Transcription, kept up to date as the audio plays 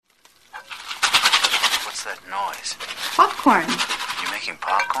What's that noise? Popcorn. You making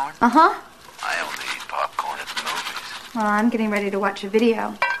popcorn? Uh-huh. I only eat popcorn at the movies. Well, I'm getting ready to watch a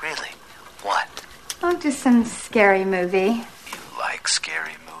video. Really? What? Oh, just some scary movie. You like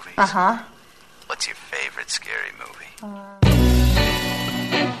scary movies? Uh-huh. What's your favorite scary movie?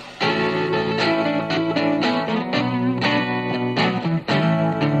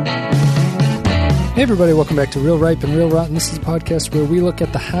 Hey everybody, welcome back to Real Ripe and Real Rotten. This is a podcast where we look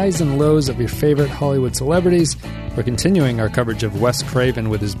at the highs and lows of your favorite Hollywood celebrities. We're continuing our coverage of Wes Craven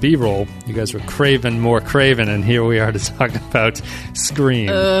with his B-roll. You guys were craving more Craven, and here we are to talk about Scream.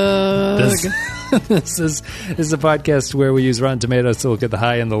 This is a podcast where we use Rotten Tomatoes to look at the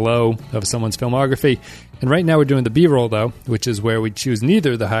high and the low of someone's filmography. And right now we're doing the B-roll, though, which is where we choose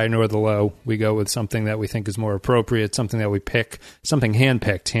neither the high nor the low. We go with something that we think is more appropriate, something that we pick, something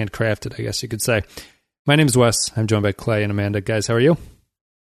hand-picked, handcrafted, I guess you could say. My name is Wes. I'm joined by Clay and Amanda. Guys, how are you?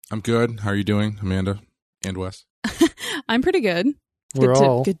 I'm good. How are you doing, Amanda and Wes? I'm pretty good.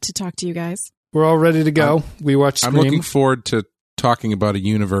 Good to talk to you guys. We're all ready to go. We watched Scream. I'm looking forward to talking about a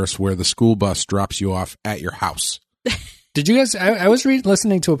universe where the school bus drops you off at your house. Did you guys? I was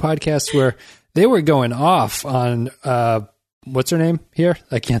listening to a podcast where they were going off on what's her name here?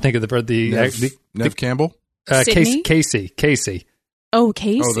 I can't think of Nev Campbell. Casey. Oh,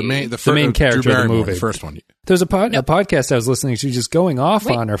 Casey. Oh, the main character Drew of the movie. The first one. There's a podcast I was listening to just going off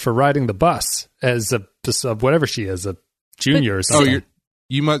on her for riding the bus as a whatever she is, a junior or something. Oh,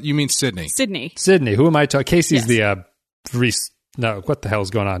 you mean Sydney? Sydney. Who am I talking? Casey's the Reese. No, what the hell's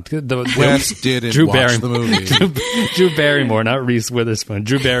going on? Wes didn't watch the movie. Drew Barrymore, not Reese Witherspoon.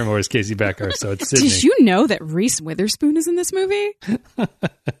 Drew Barrymore is Casey Becker, so it's Sydney. Did you know that Reese Witherspoon is in this movie? But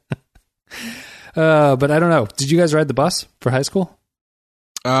I don't know. Did you guys ride the bus for high school?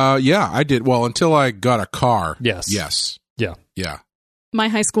 Yeah, I did. Well, until I got a car. Yes. Yeah. My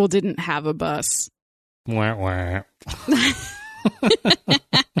high school didn't have a bus. Wah, wah.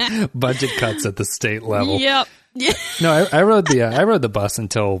 Budget cuts at the state level. Yep. Yeah. No, I rode the bus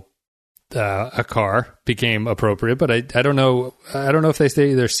until a car became appropriate, but I don't know. I don't know if they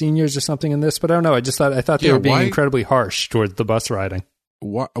say they're seniors or something in this, but I don't know. I thought they were being incredibly harsh towards the bus riding.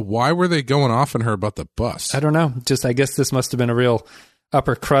 Why were they going off on her about the bus? I don't know. Just I guess this must have been a real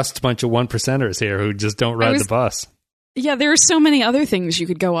upper crust bunch of one percenters here who just don't ride the bus. Yeah, there are so many other things you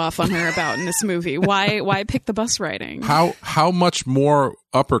could go off on her about in this movie. Why pick the bus riding? How much more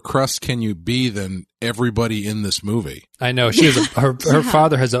upper crust can you be than everybody in this movie? I know she has her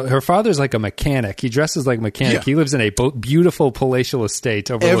father's like a mechanic. He dresses like a mechanic. Yeah. He lives in a beautiful palatial estate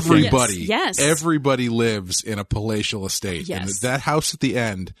overlooking. Everybody lives in a palatial estate. Yes. And that house at the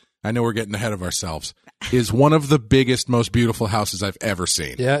end, I know we're getting ahead of ourselves, is one of the biggest, most beautiful houses I've ever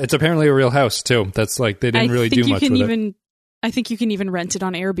seen. Yeah, it's apparently a real house, too. That's like, they didn't really do much with it. I think you can even rent it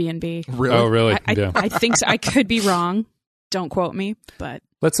on Airbnb. Really? Oh, really? I think so. I could be wrong. Don't quote me, but...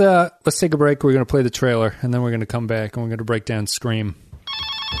 Let's take a break. We're going to play the trailer, and then we're going to come back, and we're going to break down Scream.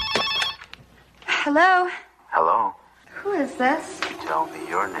 Hello? Hello? Who is this? You tell me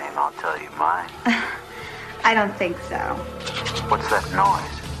your name, I'll tell you mine. I don't think so. What's that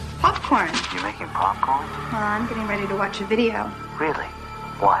noise? Popcorn. You making popcorn? Well, I'm getting ready to watch a video. Really?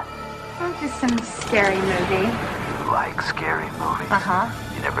 What? Oh, just some scary movie. You like scary movies? Uh-huh.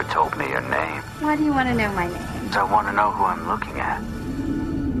 You never told me your name. Why do you want to know my name? I want to know who I'm looking at.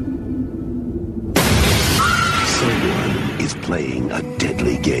 Someone is playing a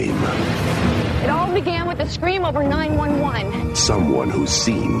deadly game. It all began with a scream over 911. Someone who's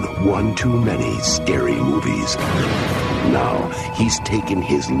seen one too many scary movies. Now, he's taken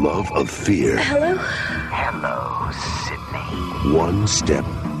his love of fear. Hello? Hello, Sydney. One step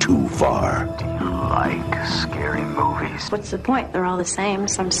too far. Do you like scary movies? What's the point? They're all the same.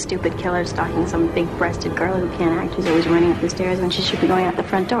 Some stupid killer stalking some big-breasted girl who can't act, who's always running up the stairs when she should be going out the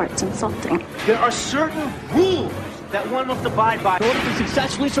front door. It's insulting. There are certain rules that one must abide by in order to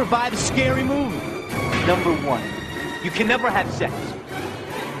successfully survive a scary movie. Number 1, you can never have sex.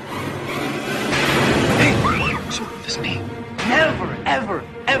 So what does this mean? Never, ever,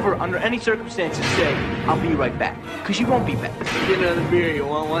 ever, under any circumstances, say, I'll be right back. Because you won't be back. Get another beer, you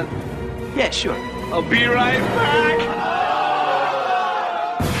want one? Yeah, sure. I'll be right back.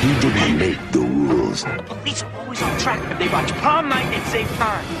 He didn't make the rules. The police are always on track if they watch prom night and save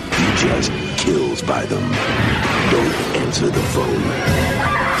time. He just kills by them. Don't answer the phone.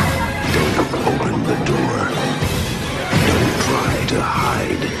 Don't open the door. Don't try to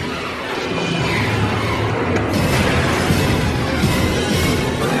hide.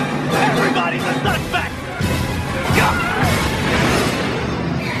 Everybody's a suspect!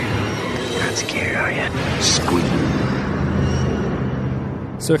 Not scared, are you? Scream.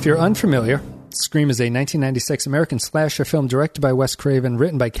 So if you're unfamiliar Scream is a 1996 American slasher film directed by Wes Craven,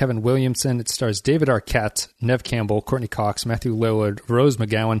 written by Kevin Williamson. It stars David Arquette, Neve Campbell, Courtney Cox, Matthew Lillard, Rose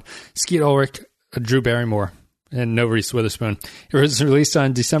McGowan, Skeet Ulrich, Drew Barrymore, and no Reese Witherspoon. It was released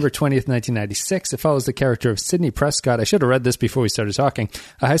on December 20th, 1996. It follows the character of Sidney Prescott. I should have read this before we started talking.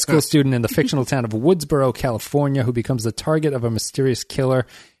 A high school student in the fictional town of Woodsboro, California, who becomes the target of a mysterious killer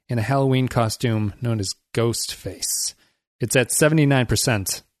in a Halloween costume known as Ghostface. It's at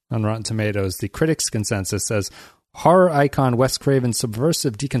 79% on Rotten Tomatoes. The critics' consensus says, horror icon Wes Craven's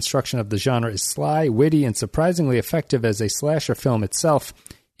subversive deconstruction of the genre is sly, witty, and surprisingly effective as a slasher film itself,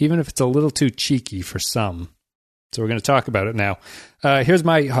 even if it's a little too cheeky for some. So we're going to talk about it now. Here's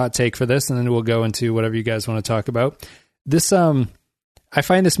my hot take for this, and then we'll go into whatever you guys want to talk about. This, I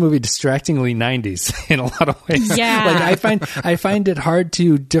find this movie distractingly 90s in a lot of ways. Yeah. Like I find it hard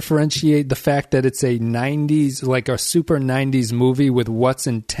to differentiate the fact that it's a 90s, like a super 90s movie with what's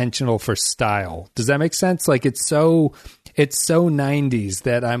intentional for style. Does that make sense? Like it's so 90s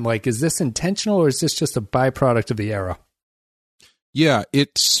that I'm like, is this intentional or is this just a byproduct of the era? Yeah,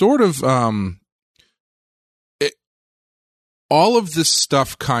 it sort of all of this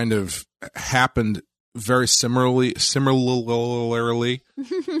stuff kind of happened very similarly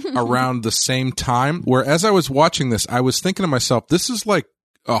around the same time, where as I was watching this, I was thinking to myself, this is like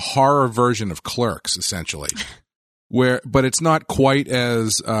a horror version of Clerks, essentially, but it's not quite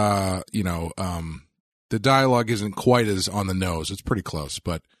as, the dialogue isn't quite as on the nose. It's pretty close,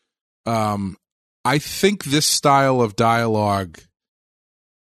 but I think this style of dialogue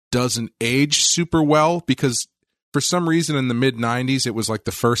doesn't age super well because for some reason in the mid-90s, it was like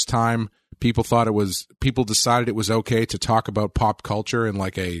the first time people decided it was okay to talk about pop culture in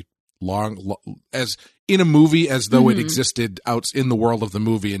like a as in a movie as though it existed out in the world of the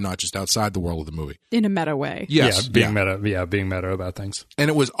movie and not just outside the world of the movie. In a meta way. Yes. Being meta about things. And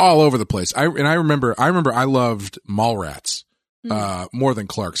it was all over the place. I remember I loved Mallrats more than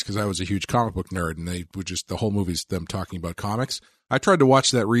Clerks because I was a huge comic book nerd and they would just, the whole movie's them talking about comics. I tried to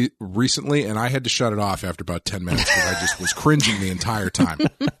watch that recently, and I had to shut it off after about 10 minutes because I just was cringing the entire time.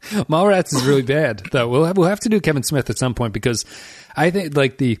 Mallrats is really bad, though. We'll have to do Kevin Smith at some point because I think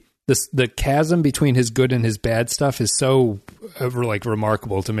like the chasm between his good and his bad stuff is so like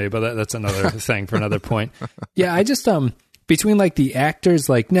remarkable to me. But that's another thing for another point. Yeah, I just between like the actors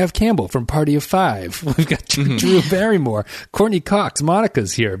like Neve Campbell from Party of Five, we've got Drew Barrymore, Courtney Cox,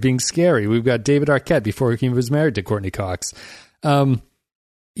 Monica's here being scary. We've got David Arquette before he was married to Courtney Cox.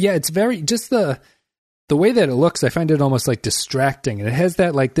 It's very just the way that it looks. I find it almost like distracting, and it has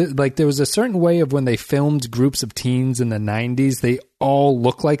that like there was a certain way of when they filmed groups of teens in the 90s. They all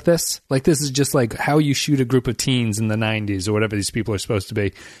look like this. Like this is just like how you shoot a group of teens in the 90s or whatever these people are supposed to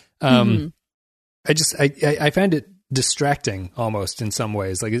be. I find it distracting almost in some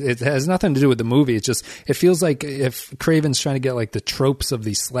ways. Like it has nothing to do with the movie. It's just it feels like if Craven's trying to get like the tropes of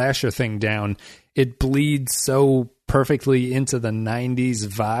the slasher thing down, it bleeds so perfectly into the 90s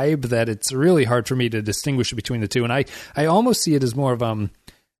vibe that it's really hard for me to distinguish between the two. And I almost see it as more of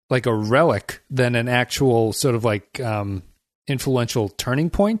like a relic than an actual sort of like influential turning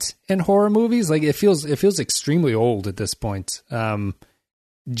point in horror movies. Like it feels extremely old at this point,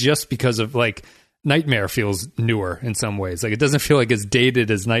 just because of like Nightmare feels newer in some ways. Like it doesn't feel like as dated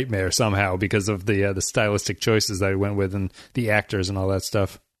as Nightmare somehow because of the stylistic choices that I went with and the actors and all that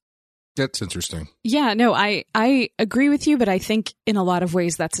stuff. That's interesting. Yeah, no, I agree with you, but I think in a lot of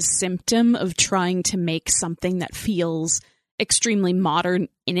ways that's a symptom of trying to make something that feels extremely modern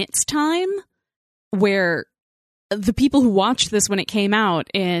in its time, where the people who watched this when it came out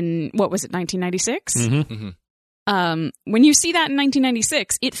in, what was it, 1996? When you see that in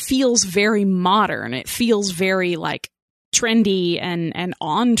 1996, it feels very modern. It feels very like trendy and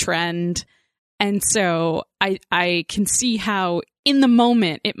on trend. And so I can see how in the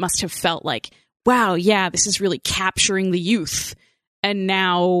moment it must have felt like, wow, yeah, this is really capturing the youth. And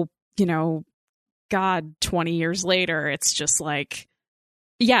now, 20 years later, it's just like,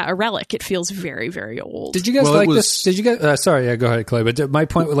 yeah, a relic. It feels very, very old. Did you guys like this? Did you guys? Sorry, yeah, go ahead, Clay. But my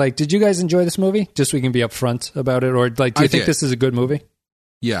point, like, did you guys enjoy this movie? Just so we can be upfront about it, or like, do you think this is a good movie?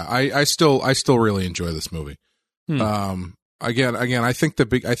 Yeah, I still really enjoy this movie. Again, I think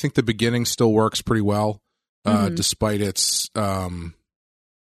the beginning still works pretty well, despite its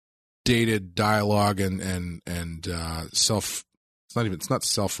dated dialogue and self. It's not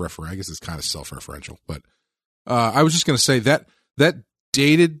self-referential. I guess it's kind of self-referential, but I was just going to say that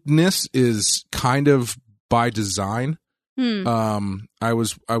datedness is kind of by design. I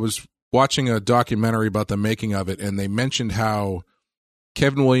was watching a documentary about the making of it, and they mentioned how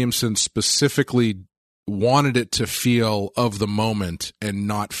Kevin Williamson specifically wanted it to feel of the moment and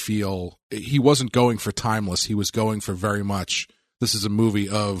not feel. He wasn't going for timeless. He was going for very much. This is a movie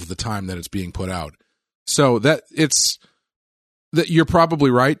of the time that it's being put out. So that you're probably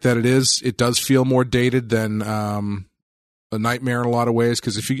right that it does feel more dated than a Nightmare in a lot of ways,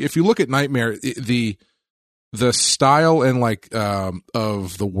 because if you look at Nightmare, the style and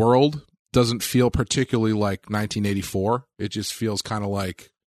of the world doesn't feel particularly like 1984. It just feels kind of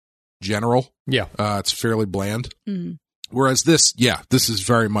like general. Yeah, it's fairly bland. Mm. Whereas this is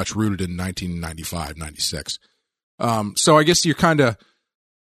very much rooted in 1995, 96. So I guess he kind of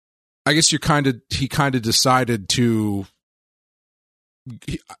decided to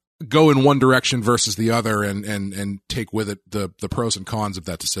go in one direction versus the other and take with it the pros and cons of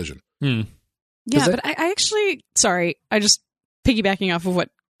that decision. Mm. Yeah, but I actually, sorry, I just piggybacking off of what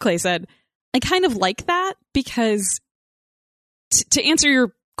Clay said, I kind of like that because to answer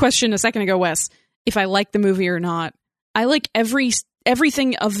your question a second ago, Wes, if I like the movie or not, I like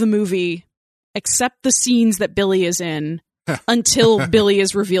everything of the movie except the scenes that Billy is in until Billy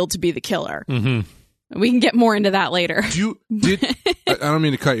is revealed to be the killer. Mm-hmm. We can get more into that later. I don't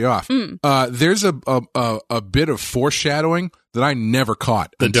mean to cut you off. There's a bit of foreshadowing that I never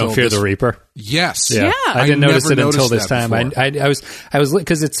caught. The Don't Fear the Reaper. Yes. Yeah. I didn't notice it until this time. I was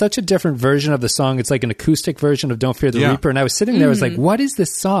because it's such a different version of the song. It's like an acoustic version of Don't Fear the Reaper. And I was sitting there, I was like, what is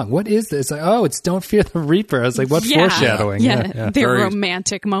this song? What is this? Like, oh, it's Don't Fear the Reaper. I was like, what foreshadowing? Yeah. Their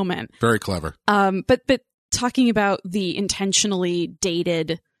romantic moment. Very clever. But talking about the intentionally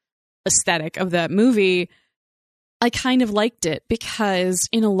dated aesthetic of that movie, I kind of liked it because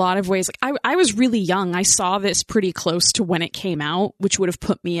in a lot of ways, like I was really young. I saw this pretty close to when it came out, which would have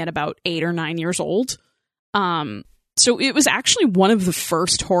put me at about 8 or 9 years old. So it was actually one of the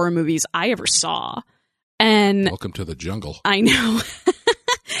first horror movies I ever saw. And welcome to the jungle. I know.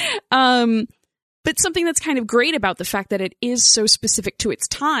 But something that's kind of great about the fact that it is so specific to its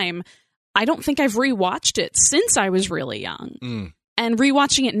time, I don't think I've rewatched it since I was really young. Mm. And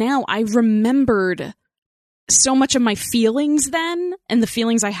rewatching it now, I remembered so much of my feelings then and the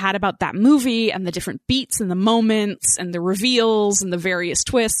feelings I had about that movie and the different beats and the moments and the reveals and the various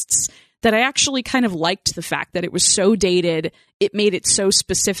twists that I actually kind of liked the fact that it was so dated. It made it so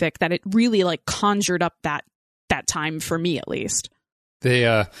specific that it really like conjured up that time for me, at least.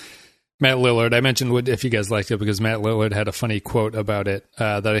 Matt Lillard, I mentioned if you guys liked it because Matt Lillard had a funny quote about it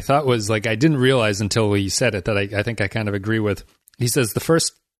that I thought was like, I didn't realize until he said it that I think I kind of agree with. He says the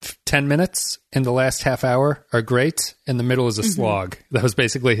first 10 minutes and the last half hour are great, and the middle is a slog. That was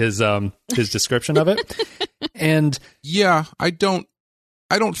basically his description of it. And yeah, I don't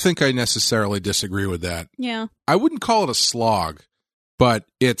think I necessarily disagree with that. Yeah, I wouldn't call it a slog, but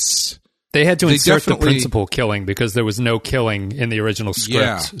they had to insert the principal killing because there was no killing in the original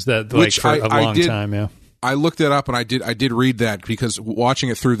script. Yeah, for a long time. Yeah, I looked it up and I did read that because watching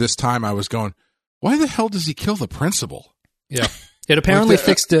it through this time, I was going, why the hell does he kill the principal? Yeah. It apparently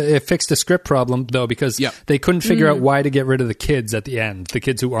fixed a script problem, though, because they couldn't figure out why to get rid of the kids at the end. The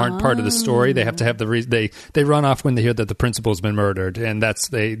kids who aren't part of the story, they have to have the reason. They run off when they hear that the principal's been murdered, and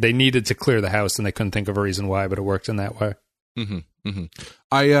they needed to clear the house, and they couldn't think of a reason why, but it worked in that way. Mm-hmm.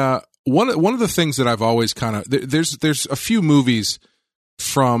 Mm-hmm. One of the things that I've always kind of there's a few movies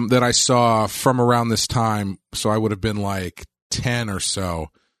that I saw from around this time, so I would have been like 10 or so,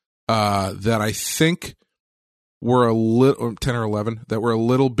 that I think were a little 10 or 11 that were a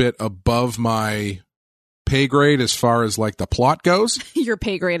little bit above my pay grade as far as like the plot goes. Your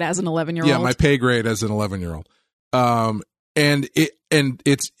pay grade as an 11-year-old. Yeah, my pay grade as an 11-year-old.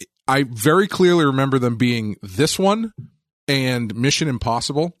 I very clearly remember them being this one and Mission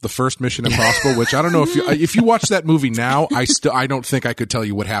Impossible, the first Mission Impossible, which I don't know if you watch that movie now, I don't think I could tell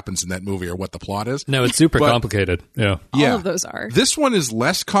you what happens in that movie or what the plot is. No, it's super complicated. Yeah. All of those are. This one is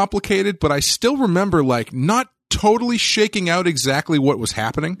less complicated, but I still remember like not totally shaking out exactly what was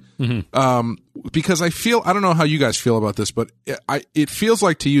happening. Mm-hmm. Because I don't know how you guys feel about this, but it feels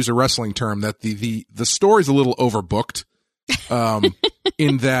like, to use a wrestling term, that the story's a little overbooked,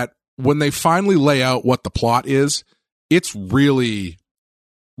 in that when they finally lay out what the plot is, it's really,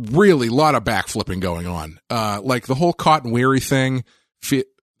 really a lot of backflipping going on. Like the whole Cotton Weary thing,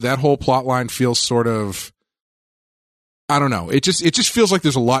 that whole plot line feels sort of, I don't know. It just feels like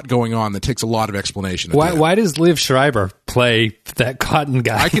there's a lot going on that takes a lot of explanation. Why does Liev Schreiber play that Cotton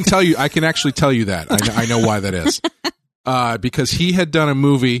guy? I can actually tell you that. I know why that is. Because he had done a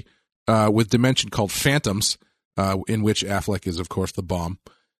movie with Dimension called Phantoms, in which Affleck is, of course, the bomb.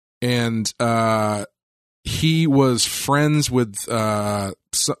 And he was friends with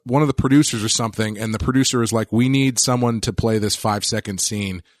one of the producers or something, and the producer is like, we need someone to play this 5-second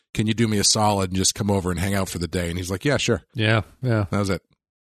scene. can you do me a solid and just come over and hang out for the day? And he's like, yeah, sure. Yeah. That was it.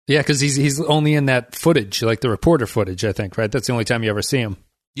 Yeah, because he's only in that footage, like the reporter footage, I think, right? That's the only time you ever see him.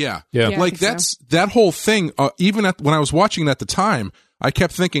 Yeah. Yeah. Yeah, I Like think so. that whole thing, even when I was watching it at the time, I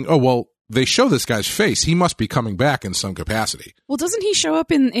kept thinking, oh, well, they show this guy's face. He must be coming back in some capacity. Well, doesn't he show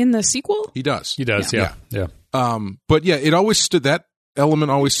up in the sequel? He does. He does, yeah. But yeah, that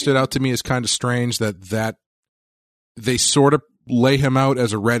element always stood out to me as kind of strange that they sort of lay him out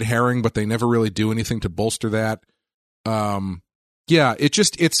as a red herring, but they never really do anything to bolster that. Yeah,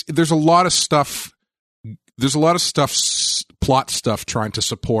 there's a lot of stuff. There's a lot of plot stuff trying to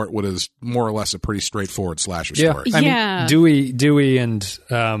support what is more or less a pretty straightforward slasher story. I Yeah. mean, Dewey and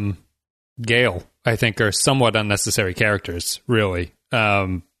Gale, I think, are somewhat unnecessary characters, really.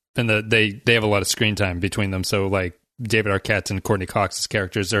 And they have a lot of screen time between them. So, like, David Arquette and Courtney Cox's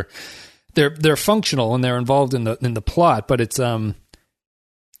characters they're functional and they're involved in the plot, but it's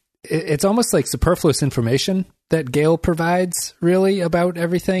almost like superfluous information that Gale provides, really, about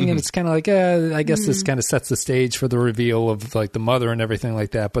everything. And it's kind of like, I guess this kind of sets the stage for the reveal of, like, the mother and everything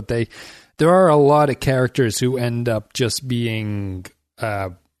like that. But there are a lot of characters who end up just being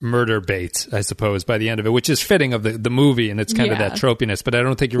murder bait, I suppose, by the end of it, which is fitting of the movie, and it's kind of that tropiness. But I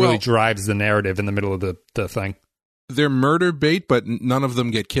don't think it really drives the narrative in the middle of the thing. They're murder bait, but none of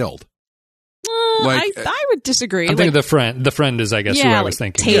them get killed. Like, I would disagree. I'm thinking the friend is, I guess, who I was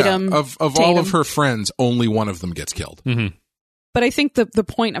thinking. Tatum. Yeah, of all of her friends, only one of them gets killed. Mm-hmm. But I think the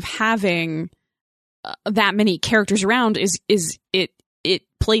point of having that many characters around is it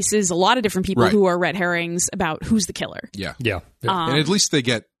places a lot of different people who are red herrings about who's the killer. Yeah. And at least they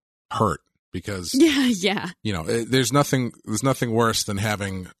get hurt because you know, there's nothing worse than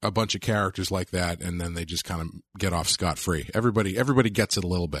having a bunch of characters like that and then they just kind of get off scot-free. Everybody gets it a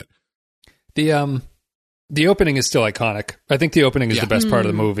little bit. The opening is still iconic. I think the opening is the best part of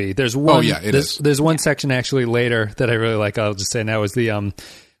the movie. There's one. There's one section actually later that I really like. I'll just say now is the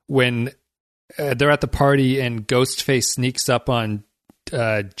when they're at the party and Ghostface sneaks up on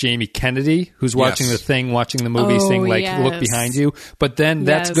Jamie Kennedy, who's watching the thing, watching the movie, saying like, "Look behind you." But then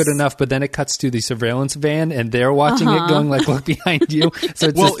that's good enough. But then it cuts to the surveillance van, and they're watching it, going like, "Look behind you." So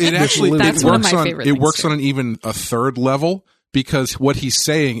it's it works on a third level. Because what he's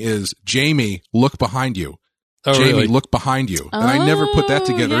saying is, Jamie, look behind you. Oh, Jamie, really? look behind you. And I never put that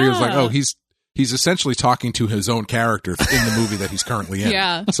together. He was like, he's essentially talking to his own character in the movie that he's currently in.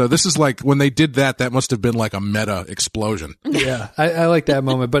 Yeah. So this is like, when they did that must have been like a meta explosion. Yeah, I like that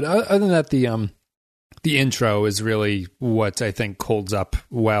moment. But other than that, the intro is really what I think holds up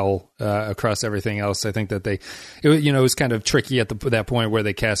well across everything else. I think that it was kind of tricky at that point where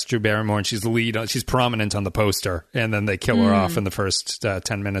they cast Drew Barrymore and she's the lead, she's prominent on the poster, and then they kill her off in the first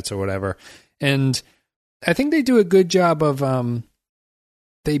 10 minutes or whatever. And I think they do a good job of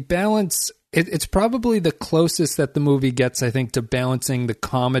they balance. It's probably the closest that the movie gets, I think, to balancing the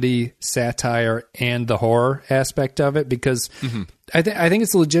comedy, satire, and the horror aspect of it, because I think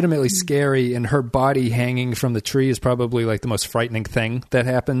it's legitimately scary, and her body hanging from the tree is probably like the most frightening thing that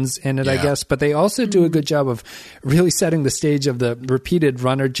happens in it, I guess. But they also do a good job of really setting the stage of the repeated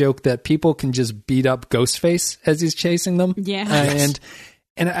runner joke that people can just beat up Ghostface as he's chasing them. Yeah.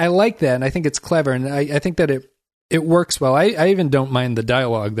 And I like that, and I think it's clever, and I think that it works well. I even don't mind the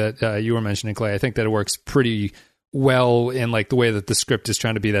dialogue that you were mentioning, Clay. I think that it works pretty well in like the way that the script is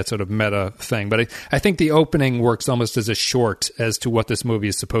trying to be that sort of meta thing. But I think the opening works almost as a short as to what this movie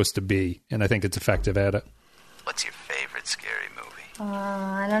is supposed to be, and I think it's effective at it. What's your favorite scary movie?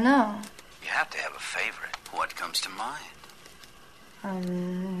 I don't know. You have to have a favorite. What comes to mind?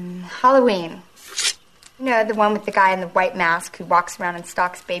 Halloween. You know, the one with the guy in the white mask who walks around and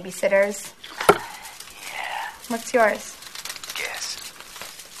stalks babysitters? What's yours? Guess.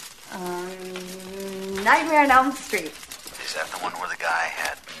 Nightmare on Elm Street. Is that the one where the guy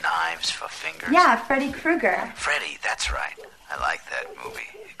had knives for fingers? Yeah, Freddy Krueger. Freddy, that's right. I like that movie.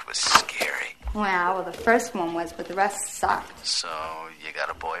 It was scary. Well, the first one was, but the rest sucked. So, you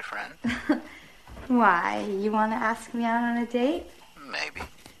got a boyfriend? Why? You want to ask me out on a date? Maybe.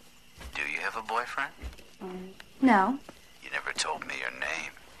 Do you have a boyfriend? No. You never told me your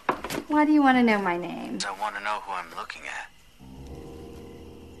name. Why do you want to know my name? I want to know who I'm looking at.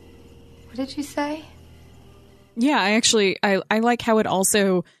 What did you say? Yeah, I like how it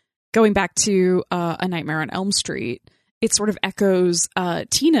also, going back to A Nightmare on Elm Street, it sort of echoes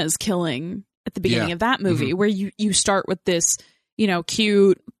Tina's killing at the beginning of that movie, where you start with this,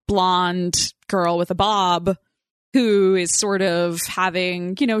 cute blonde girl with a bob who is sort of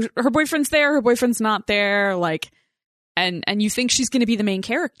having, her boyfriend's there, her boyfriend's not there, like, and you think she's going to be the main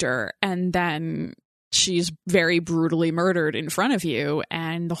character, and then she's very brutally murdered in front of you,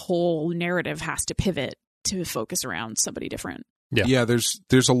 and the whole narrative has to pivot to focus around somebody different. Yeah.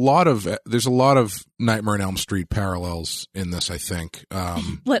 There's a lot of Nightmare on Elm Street parallels in this, I think.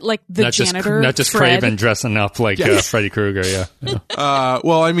 Like the janitor, not just Fred. Craven dressing up like Freddy Krueger. Yeah.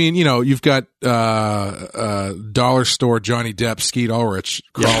 Well, I mean, you've got dollar store Johnny Depp, Skeet Ulrich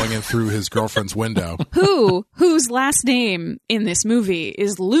crawling in through his girlfriend's window. Whose last name in this movie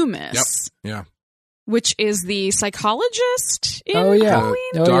is Loomis. Yep. Yeah. Which is the psychologist in Halloween?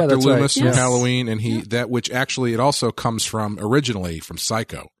 Dr. That's Loomis right. in Halloween, and which actually it also comes from originally from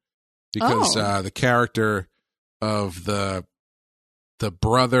Psycho, because the character of the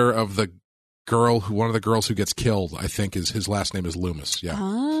brother of the one of the girls who gets killed, I think his last name is Loomis. Yeah,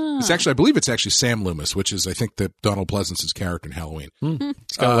 I believe it's actually Sam Loomis, which is I think the Donald Pleasance's character in Halloween.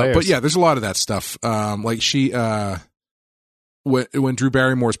 But yeah, there's a lot of that stuff. Like she. When Drew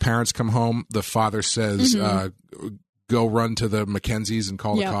Barrymore's parents come home, the father says, go run to the Mackenzies and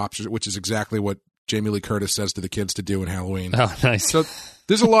call the cops, which is exactly what Jamie Lee Curtis says to the kids to do in Halloween. Oh, nice. So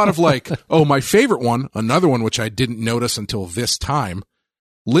there's a lot of my favorite one, another one which I didn't notice until this time,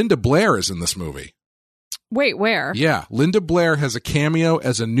 Linda Blair is in this movie. Wait, where? Yeah, Linda Blair has a cameo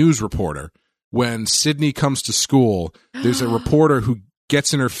as a news reporter. When Sydney comes to school, there's a reporter who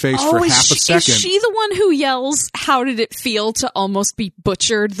gets in her face for half a second. Is she the one who yells, "How did it feel to almost be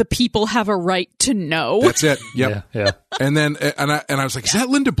butchered? The people have a right to know." That's it. Yep. Yeah. And then and I was like, is that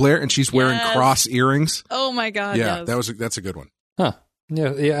Linda Blair? And she's wearing cross earrings. Oh my God. Yeah, yes. that's a good one. Huh.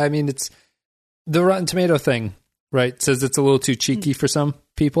 Yeah. I mean, it's the Rotten Tomato thing, right? Says it's a little too cheeky for some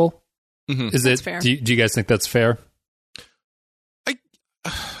people. Mm-hmm. Is That's it? fair. Do you guys think that's fair?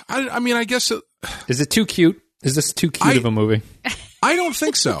 I mean, I guess. Is it too cute? Is this too cute of a movie? I don't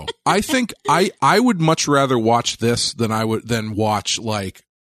think so. I think I would much rather watch this than watch like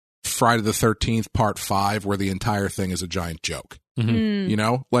Friday the 13th Part 5, where the entire thing is a giant joke.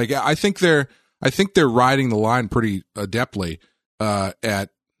 Mm-hmm. Like I think they're riding the line pretty adeptly. Am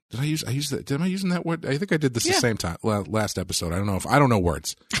I using that word? I think I did this the same time last episode. I don't know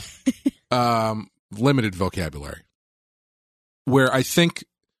words. Limited vocabulary. Where I think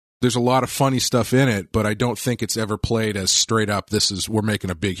there's a lot of funny stuff in it, but I don't think it's ever played as straight up, we're making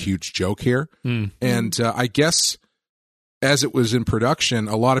a big, huge joke here. And I guess as it was in production,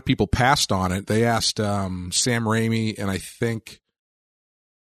 a lot of people passed on it. They asked Sam Raimi and I think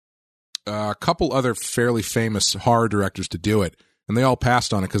a couple other fairly famous horror directors to do it, and they all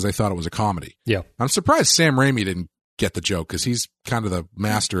passed on it because they thought it was a comedy. Yeah. I'm surprised Sam Raimi didn't get the joke because he's kind of the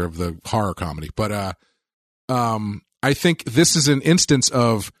master of the horror comedy. But I think this is an instance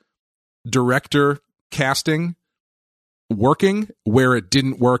of director casting working where it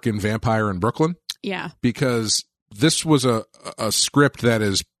didn't work in Vampire in Brooklyn. Yeah. Because this was a script that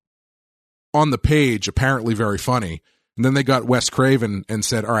is on the page apparently very funny. And then they got Wes Craven and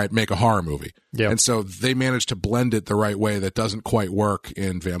said, all right, make a horror movie. Yeah. And so they managed to blend it the right way that doesn't quite work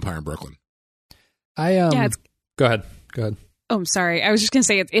in Vampire in Brooklyn. Go ahead. Oh, I'm sorry. I was just going to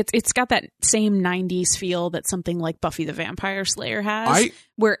say it's got that same 90s feel that something like Buffy the Vampire Slayer has,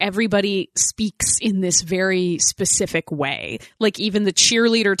 where everybody speaks in this very specific way. Like even the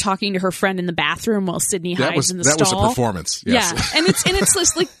cheerleader talking to her friend in the bathroom while Sydney hides in the stall. That was a performance. Yes. Yeah. And it's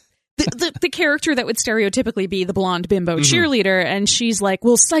just like the character that would stereotypically be the blonde bimbo cheerleader. And she's like,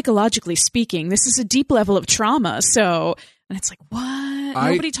 well, psychologically speaking, this is a deep level of trauma. So, and it's like, what?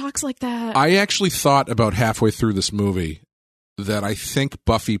 Nobody talks like that. I actually thought about halfway through this movie that I think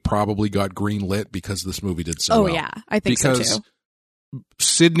Buffy probably got greenlit because this movie did so well. Oh, yeah. I think so, too.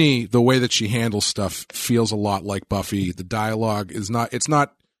 Sydney, the way that she handles stuff feels a lot like Buffy. The dialogue is it's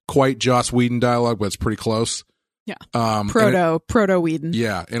not quite Joss Whedon dialogue, but it's pretty close. Yeah. Proto Whedon.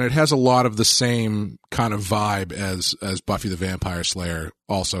 Yeah. And it has a lot of the same kind of vibe as Buffy the Vampire Slayer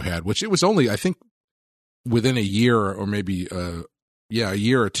also had, which it was only, I think, within a year or maybe, a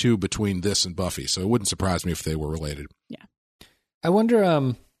year or two between this and Buffy. So it wouldn't surprise me if they were related. Yeah. I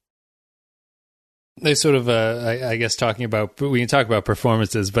wonder, they sort of, I guess we can talk about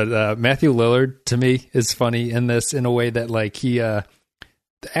performances, but Matthew Lillard, to me, is funny in this in a way that, like, the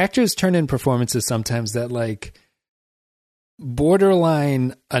actors turn in performances sometimes that, like,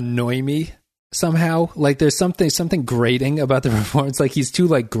 borderline annoy me somehow. Like, there's something grating about the performance. Like, he's too,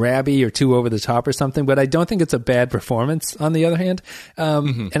 like, grabby or too over the top or something, but I don't think it's a bad performance, on the other hand.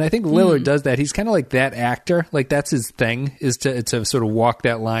 And I think Lillard does that. He's kind of like that actor. Like, that's his thing, is to sort of walk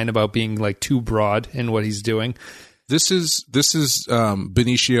that line about being, like, too broad in what he's doing. This is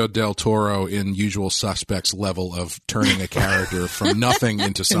Benicio del Toro in Usual Suspects level of turning a character from nothing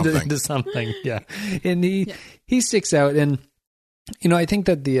into something. into something, yeah. And he sticks out. And, I think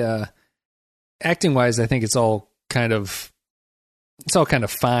that acting wise, I think it's all kind of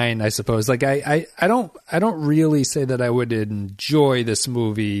fine, I suppose. Like I don't really say that I would enjoy this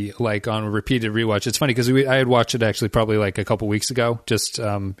movie like on a repeated rewatch. It's funny because I had watched it actually probably like a couple weeks ago, just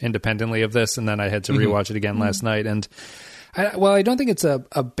independently of this, and then I had to rewatch it again last night. And I don't think it's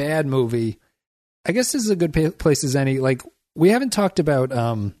a bad movie. I guess this is a good place as any. Like, we haven't talked about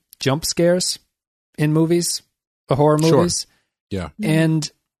jump scares in movies, horror movies. Sure. Yeah.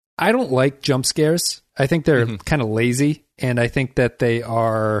 And I don't like jump scares. I think they're kind of lazy, and I think that they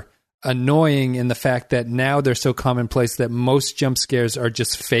are annoying in the fact that now they're so commonplace that most jump scares are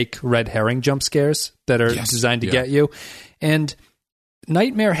just fake red herring jump scares that are designed to get you. And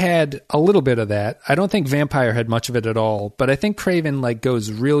Nightmare had a little bit of that. I don't think Vampire had much of it at all, but I think Craven like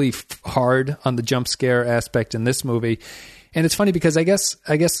goes really hard on the jump scare aspect in this movie. And it's funny because I guess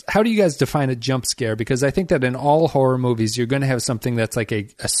how do you guys define a jump scare? Because I think that in all horror movies you're going to have something that's like a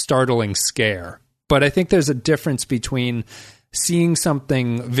startling scare. But I think there's a difference between seeing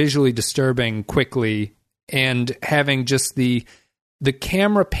something visually disturbing quickly and having just the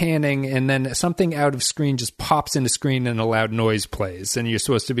camera panning and then something out of screen just pops into screen and a loud noise plays. And you're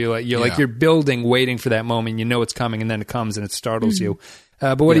supposed to be like, you're building, waiting for that moment. You know it's coming, and then it comes and it startles you.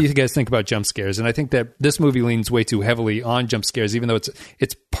 But what do you guys think about jump scares? And I think that this movie leans way too heavily on jump scares, even though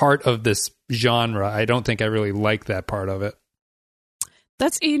it's part of this genre. I don't think I really like that part of it.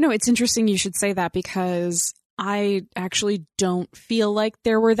 That's, it's interesting you should say that, because I actually don't feel like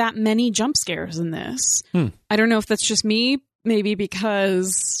there were that many jump scares in this. I don't know if that's just me. Maybe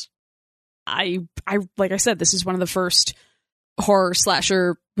because I like I said, this is one of the first horror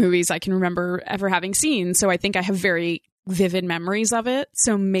slasher movies I can remember ever having seen. So I think I have very vivid memories of it.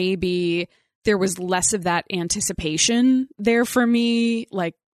 So maybe there was less of that anticipation there for me.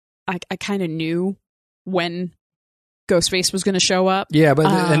 Like I kind of knew when Ghostface was going to show up. Yeah, but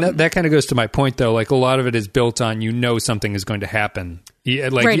and that kind of goes to my point, though. Like, a lot of it is built on something is going to happen. Yeah,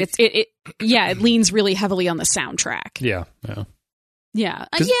 like, right. It leans really heavily on the soundtrack. Yeah. I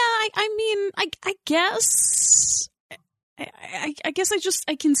mean, I guess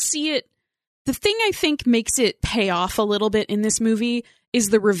I can see it. The thing I think makes it pay off a little bit in this movie is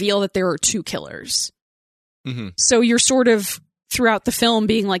the reveal that there are two killers. So you're sort of throughout the film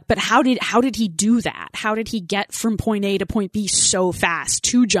being like, but how did he do that? How did he get from point A to point B so fast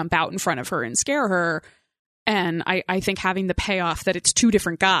to jump out in front of her and scare her? And I think having the payoff that it's two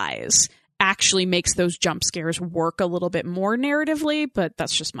different guys actually makes those jump scares work a little bit more narratively, but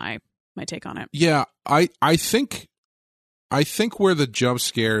that's just my take on it. Yeah, I think where the jump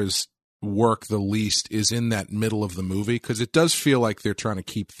scares work the least is in that middle of the movie, because it does feel like they're trying to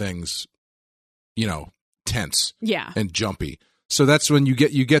keep things, tense and jumpy. So that's when you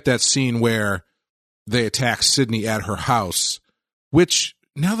get that scene where they attack Sydney at her house, which,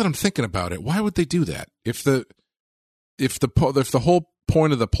 now that I'm thinking about it, why would they do that? If the whole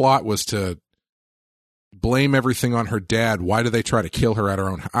point of the plot was to blame everything on her dad, why do they try to kill her at her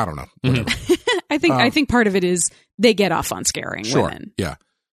own? I don't know. Whatever. I think part of it is they get off on scaring women. Yeah.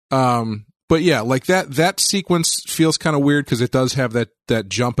 But yeah, like that sequence feels kind of weird because it does have that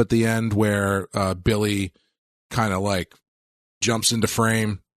jump at the end where Billy kind of like jumps into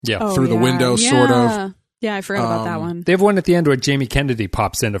frame through the window, sort of. Yeah, I forgot about that one. They have one at the end where Jamie Kennedy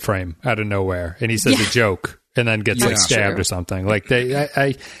pops into frame out of nowhere, and he says a joke and then gets stabbed or something. Like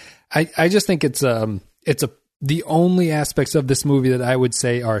I just think it's the only aspects of this movie that I would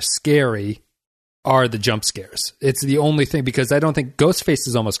say are scary are the jump scares. It's the only thing, because I don't think Ghostface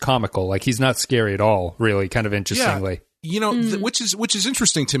is almost comical. Like, he's not scary at all, really, kind of interestingly. Yeah. Which is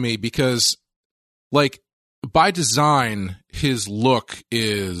interesting to me, because like, by design, his look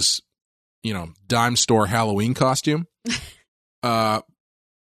is, dime store Halloween costume.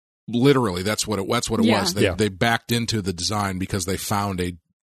 Literally, that's what it was. They backed into the design because they found a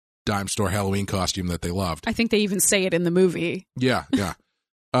dime store Halloween costume that they loved. I think they even say it in the movie. Yeah.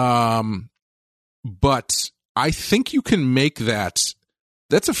 But I think you can make that's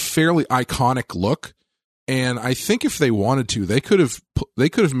a fairly iconic look. And I think if they wanted to, they could have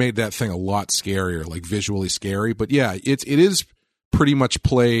made that thing a lot scarier, like visually scary. But yeah, it is pretty much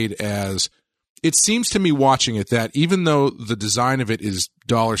played as, it seems to me watching it, that even though the design of it is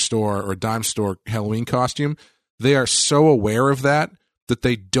dollar store or dime store Halloween costume, they are so aware of that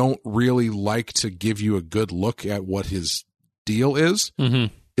they don't really like to give you a good look at what his deal is.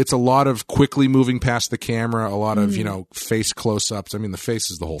 Mm-hmm. It's a lot of quickly moving past the camera, a lot of, face close-ups. I mean, the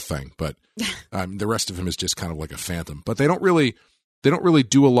face is the whole thing, but the rest of him is just kind of like a phantom. But they don't really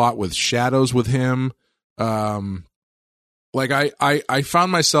do a lot with shadows with him. Like I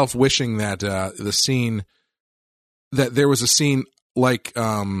found myself wishing that there was a scene like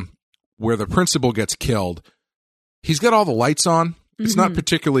where the principal gets killed, he's got all the lights on. It's not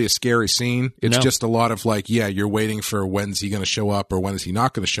particularly a scary scene. It's just a lot of like, yeah, you're waiting for when's he going to show up or when is he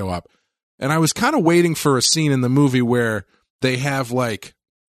not going to show up. And I was kind of waiting for a scene in the movie where they have like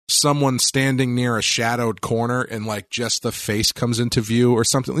someone standing near a shadowed corner and like just the face comes into view or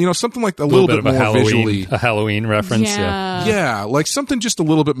something, you know, something like a little bit more visually. A Halloween reference. Yeah, like something just a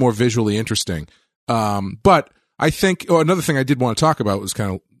little bit more visually interesting. But I think another thing I did want to talk about was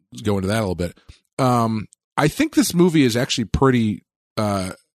kind of go into that a little bit. I think this movie is actually pretty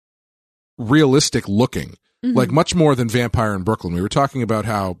realistic looking, like much more than Vampire in Brooklyn. We were talking about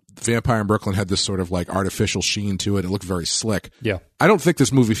how Vampire in Brooklyn had this sort of like artificial sheen to it. It looked very slick. Yeah. I don't think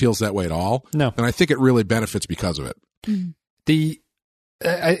this movie feels that way at all. No. And I think it really benefits because of it. The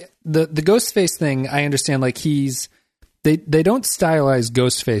Ghostface thing, I understand, like they don't stylize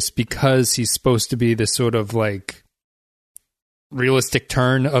Ghostface because he's supposed to be this sort of like realistic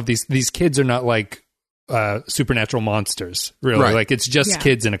turn of these kids are not like supernatural monsters, really. Right. Like it's just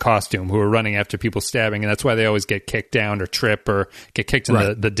kids in a costume who are running after people stabbing, and that's why they always get kicked down or trip or get kicked in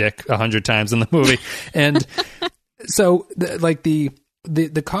the dick 100 times in the movie. And so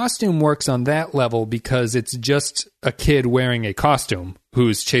the costume works on that level because it's just a kid wearing a costume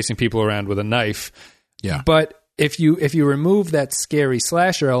who's chasing people around with a knife. Yeah. But if you remove that scary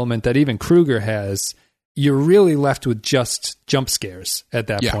slasher element that even Krueger has, you're really left with just jump scares at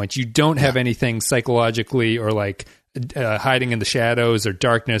that point. You don't have anything psychologically or like hiding in the shadows or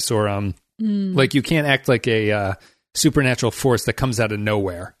darkness or like you can't act like a supernatural force that comes out of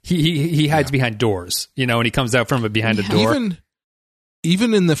nowhere. He hides behind doors, you know, and he comes out from behind a door.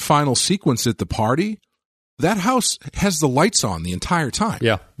 Even in the final sequence at the party, that house has the lights on the entire time.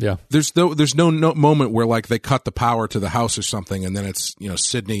 Yeah, yeah. There's no moment where like they cut the power to the house or something, and then it's, you know,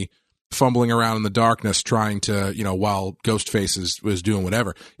 Sidney fumbling around in the darkness trying to, you know, while Ghostface was doing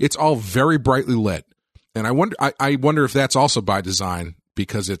whatever. It's all very brightly lit. And I wonder if that's also by design,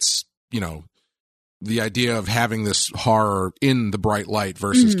 because it's, you know, the idea of having this horror in the bright light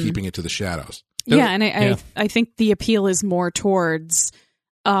versus keeping it to the shadows. Yeah, and I think the appeal is more towards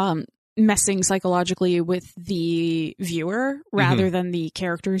messing psychologically with the viewer rather than the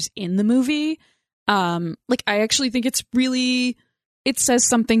characters in the movie. Like, I actually think it's really... It says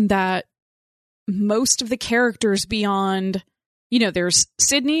something that most of the characters beyond, you know, there's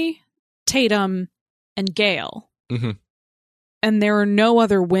Sidney, Tatum, and Gale. And there are no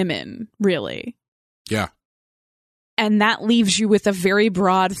other women, really. Yeah. And that leaves you with a very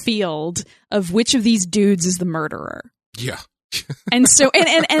broad field of which of these dudes is the murderer. Yeah. And so,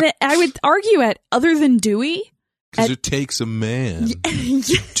 and I would argue other than Dewey... Because it takes a man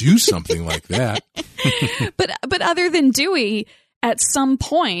to do something like that. But other than Dewey... At some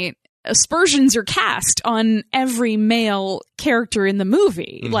point, aspersions are cast on every male character in the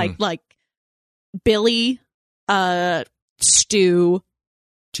movie, like Billy, Stu,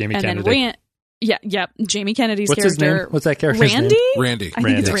 Jamie and Kennedy. Then Jamie Kennedy's What's character. His name? What's that character's Randy? name? Randy. I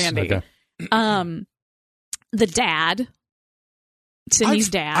think it's Randy. Okay. The dad, Sidney's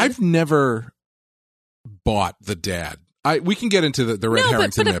dad. I've never bought the dad. We can get into the red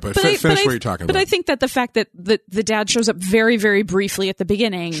herrings in a minute, but finish what you're talking about. But I think that the fact that the dad shows up very, very briefly at the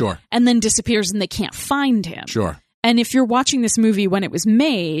beginning, and then disappears and they can't find him. Sure. And if you're watching this movie when it was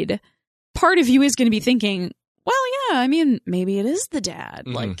made, part of you is going to be thinking, well, yeah, I mean, maybe it is the dad.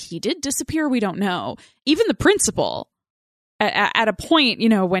 Like, he did disappear, we don't know. Even the principal, at a point, you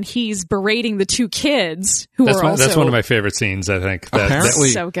know, when he's berating the two kids who are also... That's one of my favorite scenes, I think. Apparently,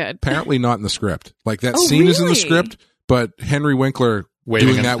 that's so good. Apparently not in the script. Like, that scene is in the script, but Henry Winkler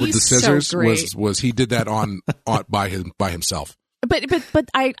doing that with the scissors was he did that by himself. But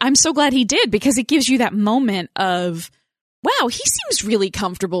I'm so glad he did, because it gives you that moment of, wow, he seems really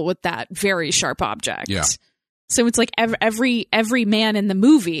comfortable with that very sharp object. Yeah. So it's like every man in the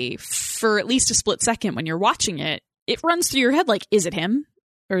movie, for at least a split second when you're watching it, it runs through your head like, is it him?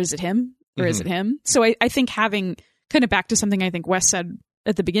 Or is it him? Or is it him? So I think having, kind of back to something I think Wes said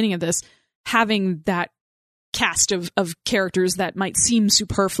at the beginning of this, having that cast of characters that might seem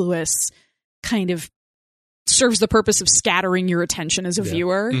superfluous kind of serves the purpose of scattering your attention as a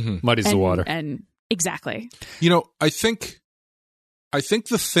viewer. Muddies the water. And exactly. You know, I think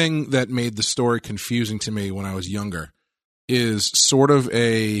the thing that made the story confusing to me when I was younger is sort of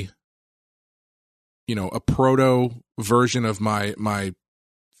a proto version of my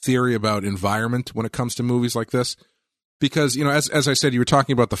theory about environment when it comes to movies like this. Because, you know, as I said, you were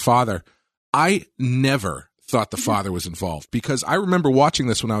talking about the father. I never thought the father was involved, because I remember watching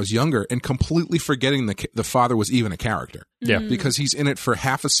this when I was younger and completely forgetting the father was even a character. Yeah. Because he's in it for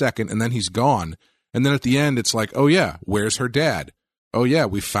half a second and then he's gone. And then at the end, it's like, oh yeah, where's her dad? oh yeah,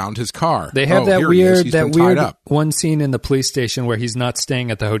 we found his car. They have that here he is. weird, He's that been tied weird up. one scene in the police station where he's not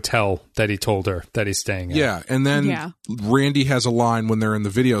staying at the hotel that he told her that he's staying at. Yeah, and then Randy has a line when they're in the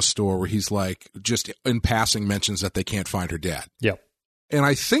video store where he's like, just in passing mentions that they can't find her dad. Yep. And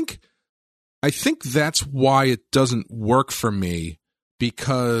I think that's why it doesn't work for me,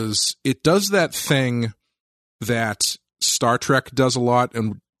 because it does that thing that Star Trek does a lot,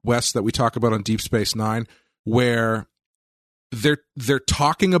 and Wes, that we talk about on Deep Space Nine, where they're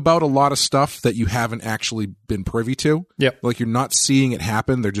talking about a lot of stuff that you haven't actually been privy to. Yep. Like, you're not seeing it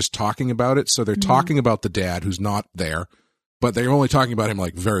happen, they're just talking about it. So they're talking about the dad who's not there, but they're only talking about him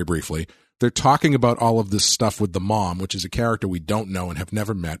like very briefly. They're talking about all of this stuff with the mom, which is a character we don't know and have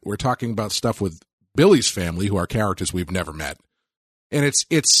never met. We're talking about stuff with Billy's family, who are characters we've never met. And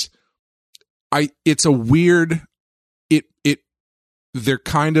it's a weird, they're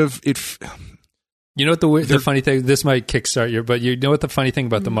kind of, you know what the funny thing, this might kickstart you, but you know what the funny thing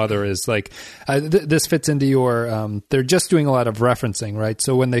about the mother is, like, this fits into your, they're just doing a lot of referencing, right?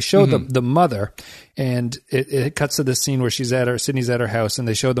 So when they show the mother, and it cuts to this scene where Sydney's at her house, and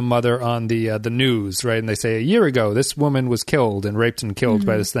they show the mother on the news, right? And they say, a year ago, this woman was killed and raped and killed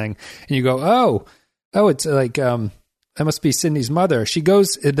by this thing. And you go, oh, it's like, that must be Sydney's mother. She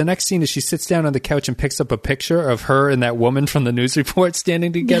goes, the next scene is she sits down on the couch and picks up a picture of her and that woman from the news report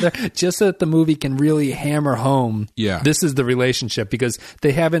standing together, just so that the movie can really hammer home. Yeah. This is the relationship, because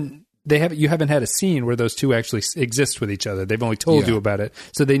you haven't had a scene where those two actually exist with each other. They've only told you about it.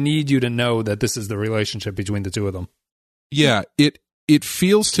 So they need you to know that this is the relationship between the two of them. Yeah. It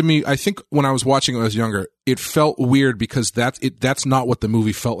feels to me, I think when I was watching it when I was younger, it felt weird because that's not what the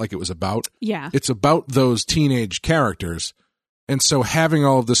movie felt like it was about. Yeah. It's about those teenage characters. And so having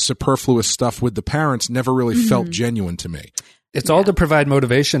all of this superfluous stuff with the parents never really felt genuine to me. It's all to provide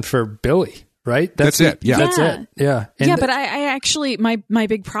motivation for Billy, right? That's it. Yeah. That's it. Yeah. And but I actually, my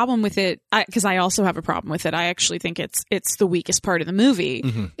big problem with it, because I also have a problem with it, I actually think it's the weakest part of the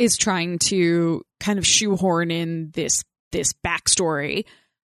movie, is trying to kind of shoehorn in this backstory.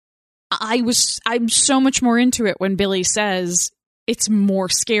 I'm so much more into it when Billy says it's more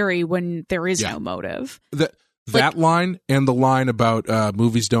scary when there is no motive. That line and the line about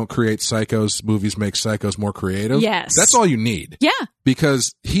movies don't create psychos, movies make psychos more creative. Yes. That's all you need. Yeah.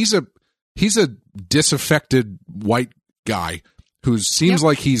 Because he's a disaffected white guy who seems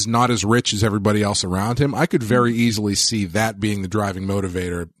like he's not as rich as everybody else around him. I could very easily see that being the driving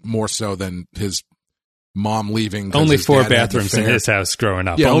motivator, more so than his mom leaving. Only 4 bathrooms in his house growing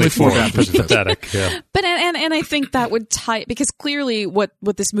up. Yeah, only 4 bathrooms. Pathetic. Yeah. But and I think that would tie, because clearly what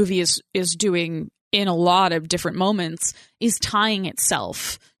this movie is doing in a lot of different moments is tying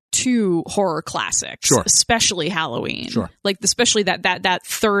itself to horror classics, especially Halloween. Like especially that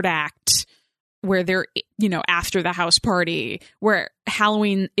third act where they're, after the house party, where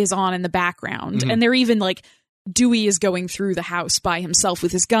Halloween is on in the background, and they're even like, Dewey is going through the house by himself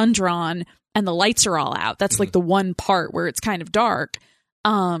with his gun drawn, and the lights are all out. That's like the one part where it's kind of dark.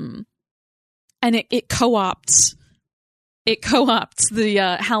 And it co-opts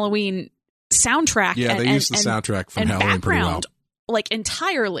the Halloween soundtrack. Yeah, they use the soundtrack from Halloween pretty well. Like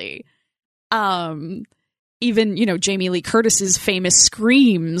entirely. Even, Jamie Lee Curtis's famous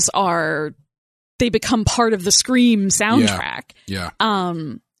screams they become part of the Scream soundtrack. Yeah.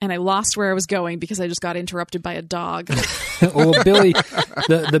 And I lost where I was going because I just got interrupted by a dog. Well, Billy,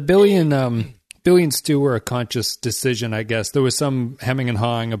 the Billy and Stu were a conscious decision, I guess. There was some hemming and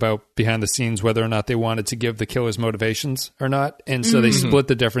hawing about behind the scenes whether or not they wanted to give the killers motivations or not. And so they split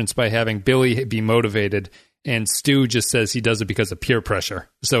the difference by having Billy be motivated, and Stu just says he does it because of peer pressure.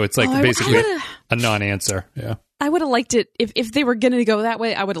 So it's like basically a non-answer. Yeah. I would have liked it if they were going to go that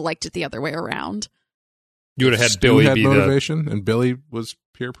way. I would have liked it the other way around. You would have had Billy had be motivation, and Billy was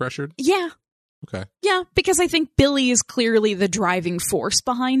peer pressured? Yeah. Okay. Yeah, because I think Billy is clearly the driving force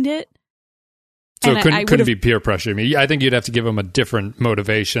behind it. So it couldn't be peer pressure. I mean, I think you'd have to give him a different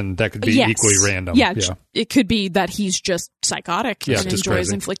motivation that could be equally random. Yeah, it could be that he's just psychotic and enjoys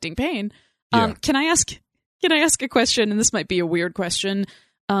crazy. Inflicting pain. Can I ask a question? And this might be a weird question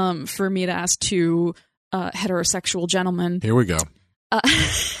for me to ask to heterosexual gentlemen. Here we go.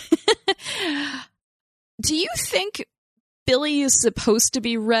 Do you think Billy is supposed to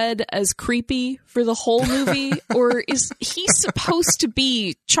be read as creepy for the whole movie, or is he supposed to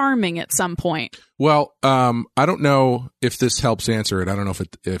be charming at some point? Well, I don't know if this helps answer it. I don't know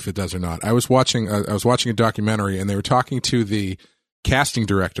if it does or not. I was watching a documentary, and they were talking to the casting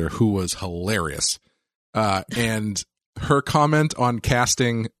director, who was hilarious. And her comment on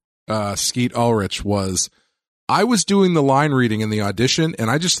casting Skeet Ulrich was, I was doing the line reading in the audition, and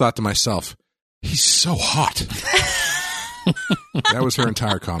I just thought to myself, he's so hot. That was her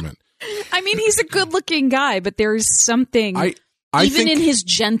entire comment. I mean, he's a good-looking guy, but there's something, I even think, in his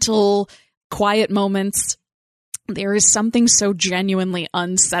gentle, quiet moments, there is something so genuinely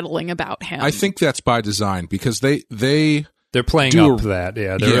unsettling about him. I think that's by design because they're playing up that.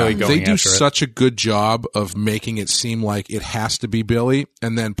 Yeah, they're really going they do after such a good job of making it seem like it has to be Billy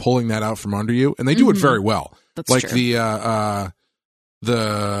and then pulling that out from under you, and they do it very well. That's like true.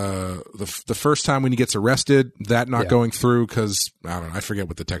 the first time when he gets arrested, that not going through because I don't know, I forget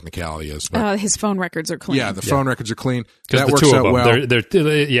what the technicality is. But his phone records are clean. yeah, the phone records are clean. Because That the works two out of them,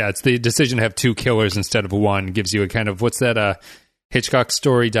 well. it's the decision to have two killers instead of one gives you a kind of, what's that, Hitchcock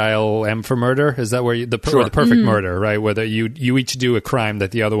story, Dial M for Murder? Is that where or the perfect murder, right? Where you each do a crime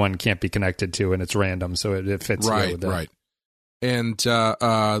that the other one can't be connected to, and it's random, so it fits. Right, with that. right. And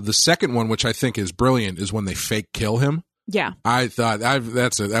the second one, which I think is brilliant, is when they fake kill him. Yeah. I thought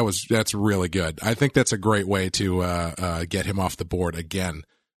that's really good. I think that's a great way to get him off the board again,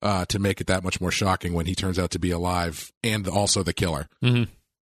 to make it that much more shocking when he turns out to be alive and also the killer. Mm-hmm.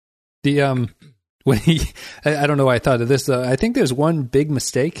 The when I don't know why I thought of this. I think there's one big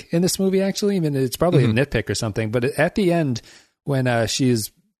mistake in this movie. Actually, I mean, it's probably a nitpick or something. But at the end, when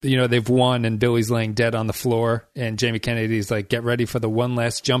she's, they've won and Billy's laying dead on the floor, and Jamie Kennedy's like, "Get ready for the one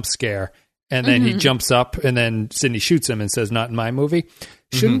last jump scare." And then he jumps up, and then Sidney shoots him and says, "Not in my movie."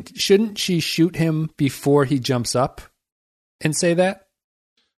 Shouldn't she shoot him before he jumps up and say that?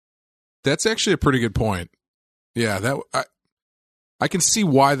 That's actually a pretty good point. Yeah, I can see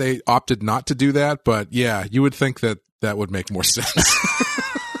why they opted not to do that, but yeah, you would think that would make more sense.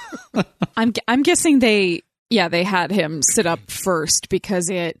 I'm guessing they had him sit up first because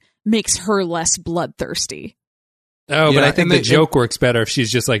it makes her less bloodthirsty. Oh, but I think the joke works better if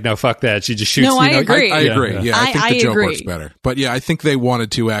she's just like, no, fuck that. She just shoots. No, I agree. I agree. Yeah, I think the joke agree. works better. But yeah, I think they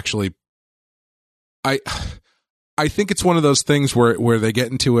wanted to actually. I think it's one of those things where they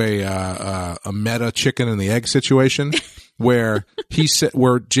get into a meta chicken and the egg situation, where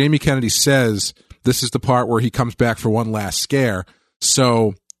where Jamie Kennedy says this is the part where he comes back for one last scare.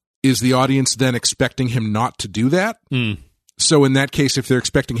 So is the audience then expecting him not to do that? So in that case, if they're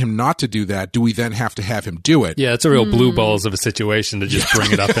expecting him not to do that, do we then have to have him do it? Yeah, it's a real blue balls of a situation to just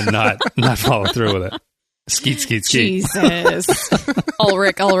bring it up and not follow through with it. Skeet, skeet, skeet. Jesus.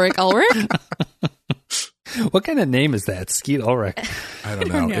 Ulrich. What kind of name is that? Skeet Ulrich. I don't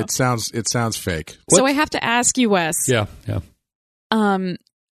know. It sounds fake. So I have to ask you, Wes. Yeah. When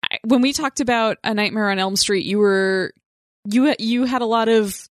we talked about A Nightmare on Elm Street, you had a lot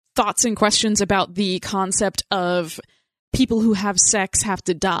of thoughts and questions about the concept of people who have sex have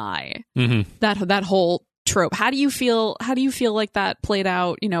to die. Mm-hmm. That whole trope. How do you feel like that played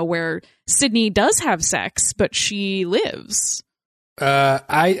out, where Sidney does have sex, but she lives?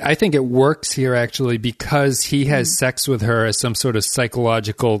 I think it works here actually because he has sex with her as some sort of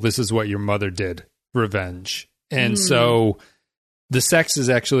psychological, this is what your mother did, revenge. And so the sex is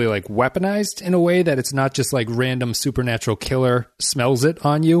actually like weaponized in a way that it's not just like random supernatural killer smells it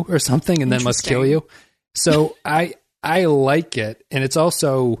on you or something and then must kill you. So I like it, and it's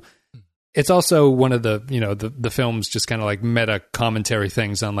also one of the the film's just kind of like meta commentary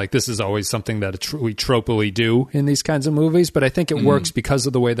things on like this is always something that we tropically do in these kinds of movies, but I think it works because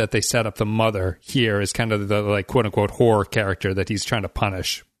of the way that they set up the mother here as kind of the like quote unquote horror character that he's trying to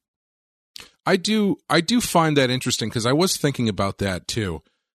punish. I do find that interesting because I was thinking about that too.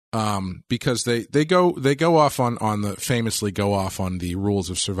 Because they go off on the famously go off on the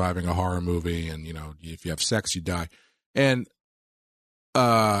rules of surviving a horror movie, and if you have sex you die. And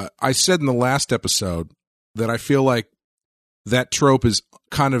I said in the last episode that I feel like that trope is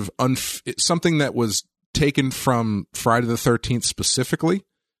kind of something that was taken from Friday the 13th specifically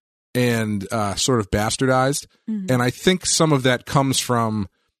and sort of bastardized. Mm-hmm. And I think some of that comes from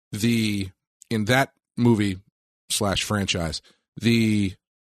in that movie / franchise, the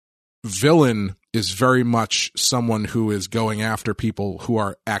villain is very much someone who is going after people who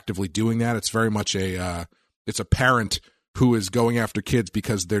are actively doing that. It's very much it's a parent who is going after kids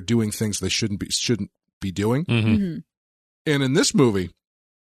because they're doing things they shouldn't be doing. Mm-hmm. Mm-hmm. And in this movie,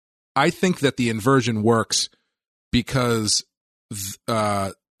 I think that the inversion works because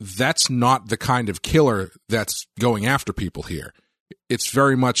that's not the kind of killer that's going after people here. It's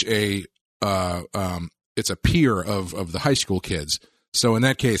very much it's a peer of the high school kids. So in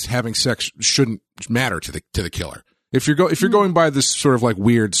that case, having sex shouldn't matter to the killer. If you're going by this sort of like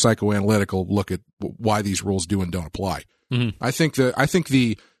weird psychoanalytical look at why these rules do and don't apply, I think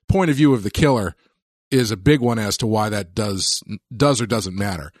the point of view of the killer is a big one as to why that does or doesn't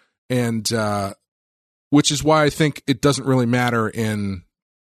matter, and which is why I think it doesn't really matter in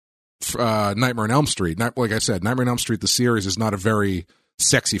Nightmare on Elm Street. Like I said, Nightmare on Elm Street, the series, is not a very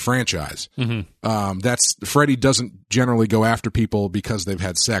sexy franchise. That's Freddy doesn't generally go after people because they've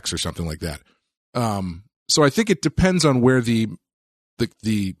had sex or something like that. So I think it depends on where the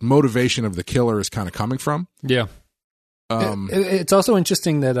motivation of the killer is kind of coming from. Yeah. It's also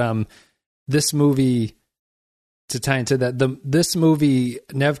interesting that this movie, to tie into that, this movie,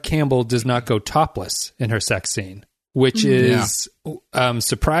 Neve Campbell does not go topless in her sex scene, which is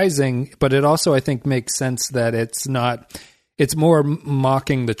surprising, but it also, I think, makes sense that it's more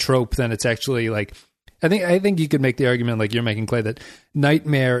mocking the trope than it's actually like. I think you could make the argument, like you're making, Clay, that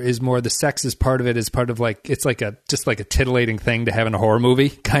Nightmare is more the sex is part of it, is part of like, it's like just like a titillating thing to have in a horror movie,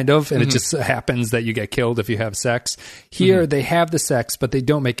 kind of, and it just happens that you get killed if you have sex. Here, they have the sex, but they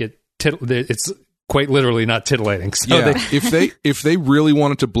don't make it it's quite literally not titillating. So if they really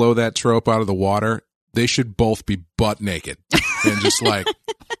wanted to blow that trope out of the water, they should both be butt naked and just like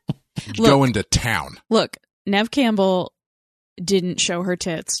go into town. Look, Neve Campbell didn't show her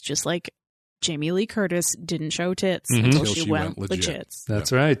tits, just like Jamie Lee Curtis didn't show tits until she went legit.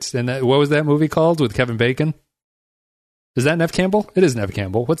 That's right. And what was that movie called with Kevin Bacon? Is that Neve Campbell? It is Neve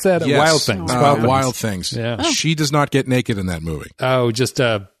Campbell. What's that? Yes. Wild Things. Wild Things. Yeah. Oh. She does not get naked in that movie. Oh, just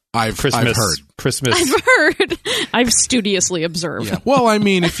I've heard. Christmas. I've heard. I've studiously observed. Yeah. Well, I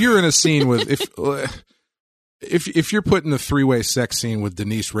mean, if you're in a scene with if you're putting a 3-way sex scene with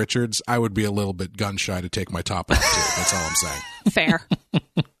Denise Richards, I would be a little bit gun shy to take my top off too. That's all I'm saying.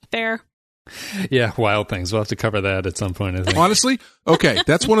 Fair. Yeah, Wild Things. We'll have to cover that at some point, I think. Honestly, okay,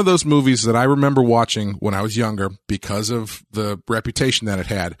 that's one of those movies that I remember watching when I was younger because of the reputation that it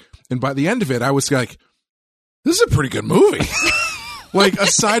had. And by the end of it, I was like, this is a pretty good movie. Like,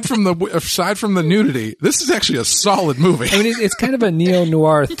 aside from the nudity, this is actually a solid movie. I mean, it's kind of a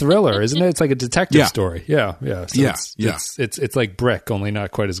neo-noir thriller, isn't it? It's like a detective story. Yeah. So it's like Brick, only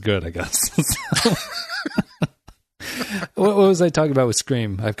not quite as good, I guess. What was I talking about with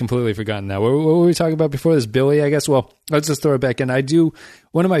Scream? I've completely forgotten now. What were we talking about before this? Billy, I guess. Well, let's just throw it back in.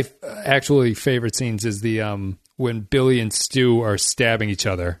 One of my actually favorite scenes is the when Billy and Stu are stabbing each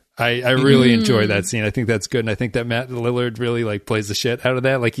other. I really enjoy that scene. I think that's good, and I think that Matt Lillard really like plays the shit out of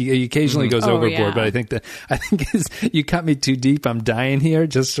that. Like he occasionally goes overboard, but I think his "You cut me too deep, I'm dying here"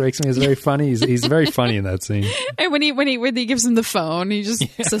 just strikes me as very funny. He's very funny in that scene. And when he gives him the phone, he just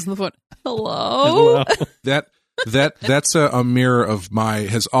says on the phone, "Hello." That's a mirror of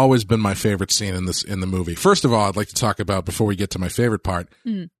has always been my favorite scene in the movie. First of all, I'd like to talk about, before we get to my favorite part.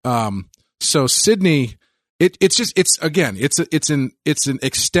 So Sydney, it's an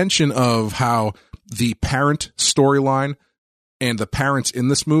extension of how the parent storyline and the parents in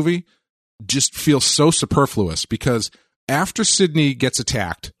this movie just feel so superfluous, because after Sydney gets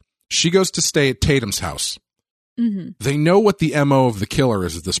attacked, she goes to stay at Tatum's house. They know what the MO of the killer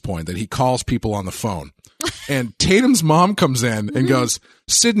is at this point, that he calls people on the phone. And Tatum's mom comes in and goes,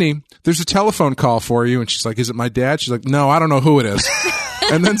 "Sydney, there's a telephone call for you." And she's like, "Is it my dad?" She's like, "No, I don't know who it is."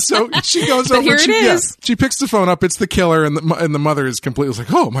 And then so she goes over and she picks the phone up. It's the killer, and the mother is completely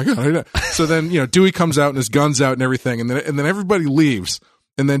like, "Oh my God." So then, Dewey comes out and his gun's out and everything. And then everybody leaves.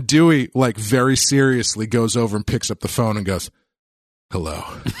 And then Dewey, like, very seriously goes over and picks up the phone and goes, "Hello."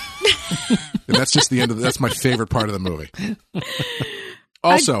 And that's just the end of that's my favorite part of the movie.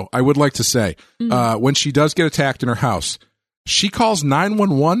 Also, I would like to say, when she does get attacked in her house, she calls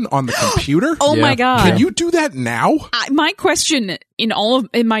 911 on the computer. Oh my God. Can you do that now? My question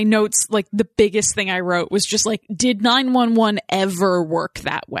in my notes, like the biggest thing I wrote was just like, did 911 ever work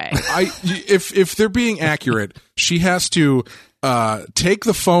that way? If they're being accurate, she has to take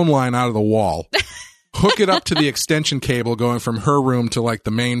the phone line out of the wall, hook it up to the extension cable going from her room to like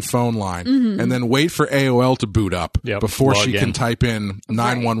the main phone line, and then wait for AOL to boot up before she can type in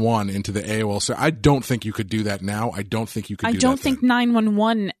 911 into the AOL. So I don't think you could do that now. I don't think you could do that. I don't think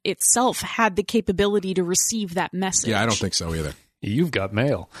 911 itself had the capability to receive that message. Yeah, I don't think so either. You've got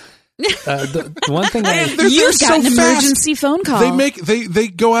mail. The one thing you've got an emergency phone call. They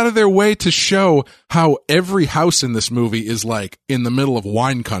go out of their way to show how every house in this movie is like in the middle of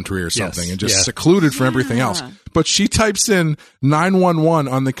wine country or something, and just secluded from everything else. But she types in 911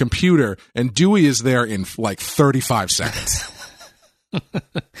 on the computer, and Dewey is there in like 35 seconds.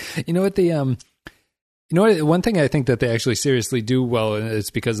 You know what? One thing I think that they actually seriously do well, and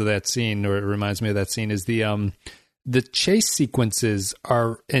it's because of that scene, or it reminds me of that scene, is the chase sequences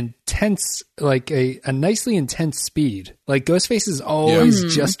are intense, like a nicely intense speed. Like Ghostface is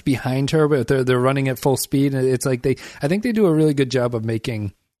always just behind her, but they're running at full speed. And it's like I think they do a really good job of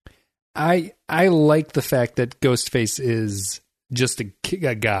making. I like the fact that Ghostface is just a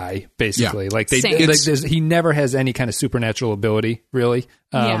guy, basically. Like he never has any kind of supernatural ability, really.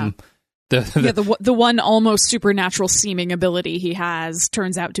 The one almost supernatural seeming ability he has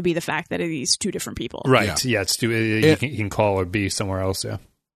turns out to be the fact that he's two different people. Right. Yeah. He can call or be somewhere else. Yeah.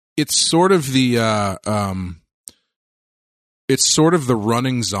 It's sort of the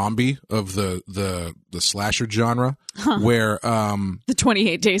running zombie of the slasher genre, where the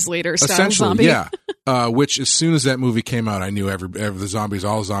 28 Days Later style essentially, zombie. yeah. Which as soon as that movie came out, I knew all the zombies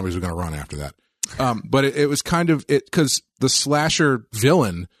were going to run after that. But it was kind of it because the slasher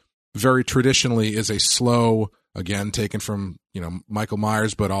villain very traditionally is a slow, again taken from Michael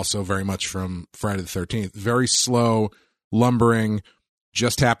Myers, but also very much from Friday the 13th. Very slow, lumbering,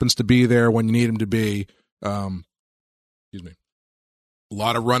 just happens to be there when you need him to be. Excuse me. A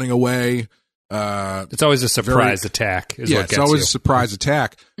lot of running away. It's always a surprise attack. It's always a surprise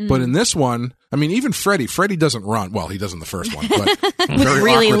attack. But in this one, I mean, even Freddy doesn't run. Well, he does in the first one, but with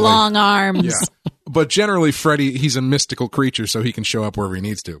really awkwardly. long arms. Yeah. But generally, Freddy, he's a mystical creature, so he can show up wherever he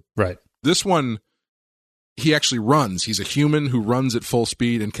needs to. Right. This one, he actually runs. He's a human who runs at full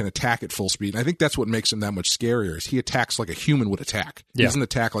speed and can attack at full speed. And I think that's what makes him that much scarier. Is he attacks like a human would attack. He doesn't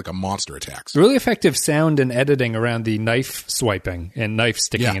attack like a monster attacks. Really effective sound and editing around the knife swiping and knife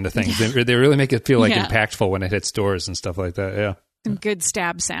sticking into things. They really make it feel like impactful when it hits doors and stuff like that. Yeah. Some good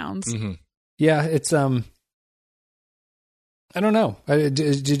stab sounds. Mm-hmm. Yeah, it's I don't know.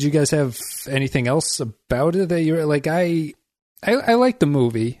 Did you guys have anything else about it that you were like? I like the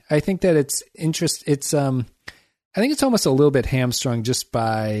movie. I think that it's I think it's almost a little bit hamstrung just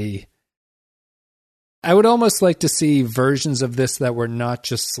by. I would almost like to see versions of this that were not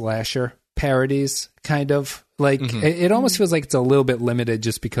just slasher parodies, kind of. Like, it almost feels like it's a little bit limited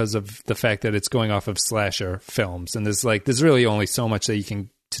just because of the fact that it's going off of slasher films. And there's really only so much that you can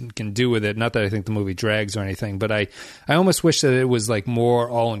do with it. Not that I think the movie drags or anything, but I almost wish that it was like more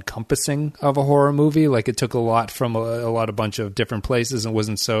all-encompassing of a horror movie. Like it took a lot from a bunch of different places and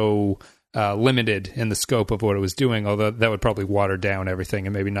wasn't so limited in the scope of what it was doing, although that would probably water down everything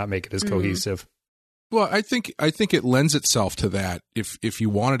and maybe not make it as cohesive. Well, I think it lends itself to that if you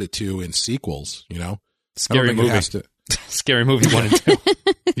wanted it to in sequels, Scary movie. Scary movie 1 and 2.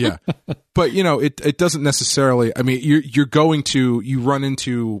 Yeah. But, it doesn't necessarily, I mean, you run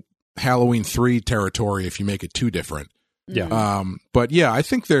into Halloween 3 territory if you make it too different. Yeah. But yeah, I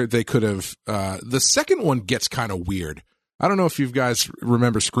think they could have, the second one gets kind of weird. I don't know if you guys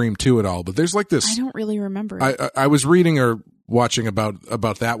remember Scream 2 at all, but there's like this. I don't really remember it. I was reading or watching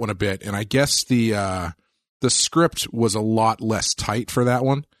about that one a bit, and I guess the script was a lot less tight for that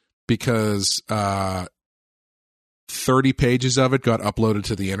one because 30 pages of it got uploaded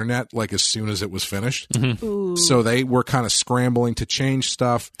to the internet like as soon as it was finished. Mm-hmm. So they were kind of scrambling to change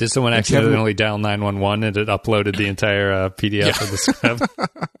stuff. Did someone accidentally dial 911 and it uploaded the entire PDF of the script?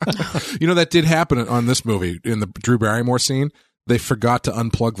 That did happen on this movie in the Drew Barrymore scene. They forgot to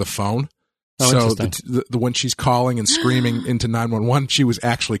unplug the phone. So when she's calling and screaming into 911, she was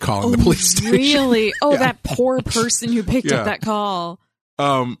actually calling the police station. Really? Oh, that poor person who picked up that call.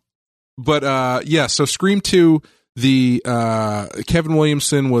 So Scream 2, the Kevin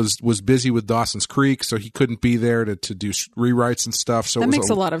Williamson was busy with Dawson's Creek, so he couldn't be there to do rewrites and stuff. So that makes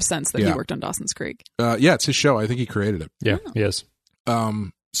a lot of sense that he worked on Dawson's Creek. It's his show. I think he created it. Yeah, yes.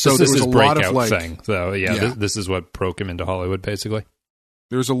 So there was a lot of thing. So this is what broke him into Hollywood, basically.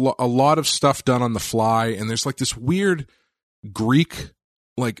 There's a lot of stuff done on the fly, and there's like this weird Greek,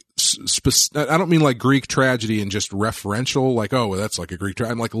 like I don't mean like Greek tragedy and just referential, like that's like a Greek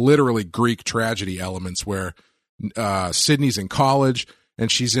tragedy. I'm like literally Greek tragedy elements where Sydney's in college and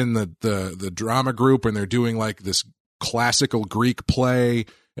she's in the drama group and they're doing like this classical Greek play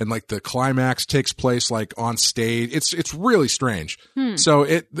and like the climax takes place like on stage. It's really strange. So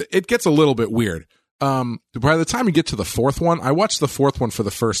it gets a little bit weird. By the time you get to the fourth one, I watched the fourth one for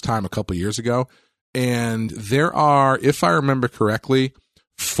the first time a couple years ago, and there are, if I remember correctly,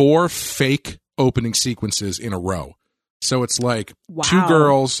 4 fake opening sequences in a row. So it's like 2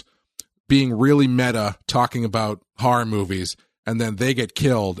 girls being really meta talking about horror movies, and then they get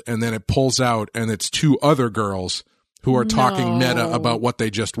killed, and then it pulls out, and it's 2 other girls who are talking meta about what they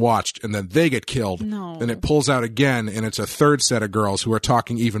just watched, and then they get killed. Then it pulls out again, and it's a third set of girls who are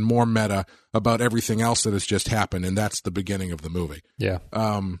talking even more meta about everything else that has just happened, and that's the beginning of the movie. Yeah.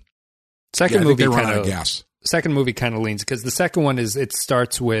 Second movie kind of leans, because the second one it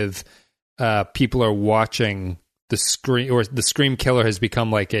starts with people are watching the Scream, or the Scream killer has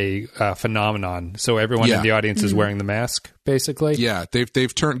become like a phenomenon. So everyone in the audience is wearing the mask, basically. Yeah,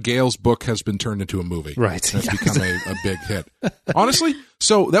 they've turned Gail's book has been turned into a movie. Right, it's become a big hit. Honestly,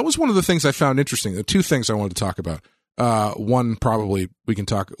 so that was one of the things I found interesting. The 2 things I wanted to talk about. One probably we can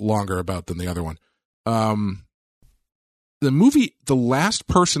talk longer about than the other one. movie, the last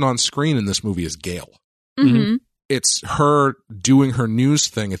person on screen in this movie is Gail. Mm-hmm. It's her doing her news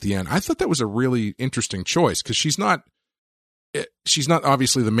thing at the end. I thought that was a really interesting choice because she's not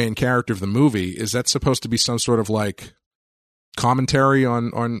obviously the main character of the movie. Is that supposed to be some sort of like commentary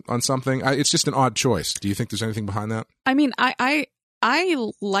on something? It's just an odd choice. Do you think there's anything behind that? I mean, I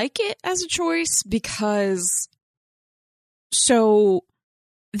like it as a choice because so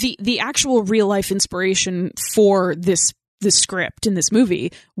the actual real life inspiration for this script in this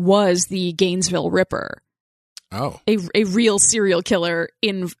movie was the Gainesville Ripper. Oh, a real serial killer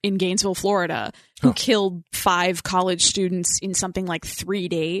in Gainesville, Florida, who killed 5 college students in something like 3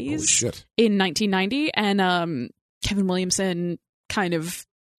 days. Holy shit. In 1990. And Kevin Williamson kind of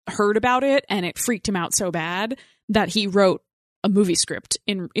heard about it, and it freaked him out so bad that he wrote a movie script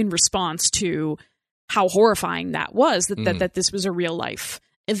in response to how horrifying that was, that this was a real life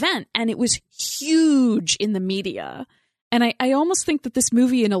event. And it was huge in the media. And I almost think that this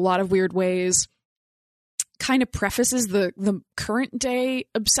movie, in a lot of weird ways, kind of prefaces the current day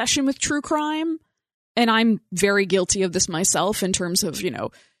obsession with true crime. And I'm very guilty of this myself in terms of,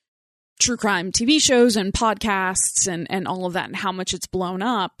 true crime TV shows and podcasts and all of that and how much it's blown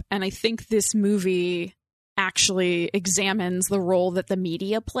up. And I think this movie actually examines the role that the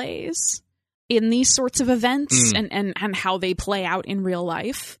media plays in these sorts of events and how they play out in real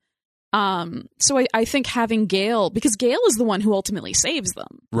life. So I think having Gail, because Gail is the one who ultimately saves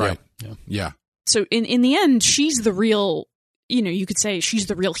them. Right. Yeah. So in the end, she's the real, you could say she's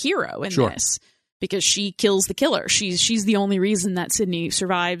the real hero in this because she kills the killer. She's the only reason that Sidney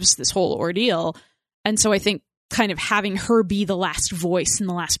survives this whole ordeal. And so I think kind of having her be the last voice and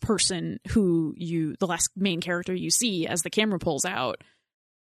the last person the last main character you see as the camera pulls out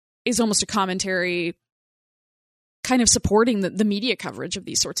is almost a commentary kind of supporting the media coverage of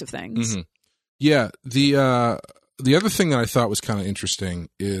these sorts of things. Mm-hmm. Yeah. The other thing that I thought was kind of interesting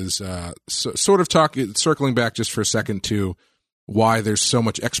is circling back just for a second to why there's so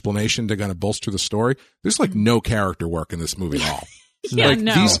much explanation to kind of bolster the story. There's like no character work in this movie at all.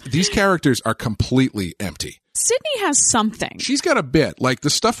 These characters are completely empty. Sidney has something. She's got a bit. Like the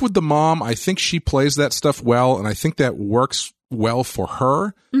stuff with the mom, I think she plays that stuff well, and I think that works well for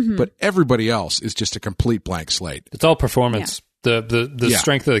her, but everybody else is just a complete blank slate. It's all performance. Yeah. The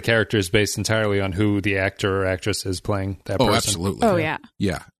strength of the character is based entirely on who the actor or actress is playing that person. Oh, absolutely. Oh, yeah.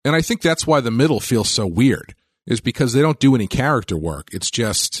 Yeah. And I think that's why the middle feels so weird, is because they don't do any character work. It's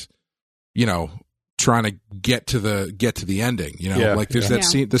just, trying to get to the ending, like there's that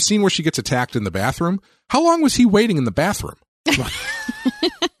scene, the scene where she gets attacked in the bathroom. How long was he waiting in the bathroom?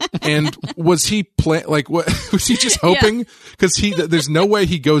 And was he was he just hoping? Because there's no way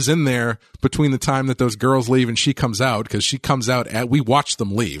he goes in there between the time that those girls leave and she comes out, because she comes out we watch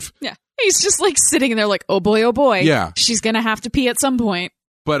them leave. Yeah. He's just like sitting there like, oh boy. Yeah. She's going to have to pee at some point.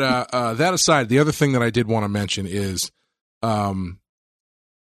 But that aside, the other thing that I did want to mention is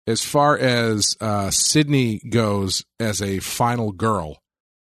as far as Sidney goes as a final girl,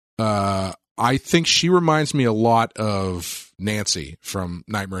 I think she reminds me a lot of Nancy from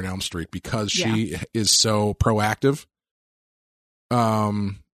Nightmare on Elm Street because she is so proactive.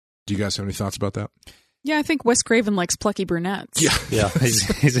 Do you guys have any thoughts about that? Yeah, I think Wes Craven likes plucky brunettes. Yeah.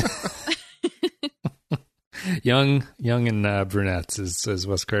 He's young and brunettes is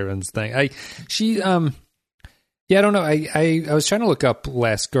Wes Craven's thing. I don't know. I was trying to look up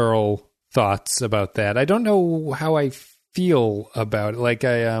Last Girl thoughts about that. I don't know how I feel about it. Like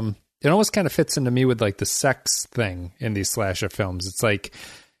it almost kind of fits into me with like the sex thing in these slasher films. It's like,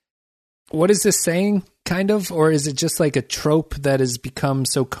 what is this saying, kind of? Or is it just like a trope that has become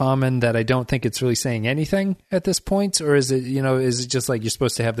so common that I don't think it's really saying anything at this point? Or is it, is it just like you're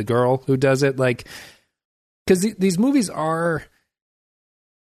supposed to have the girl who does it? Like, because these movies are,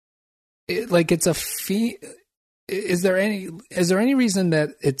 it's a Is there any reason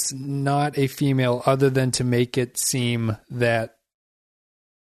that it's not a female other than to make it seem that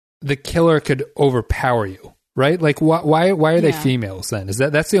the killer could overpower you, right? Like why are they females then?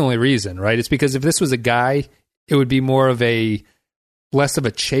 That's the only reason, right? It's because if this was a guy, it would be more of less of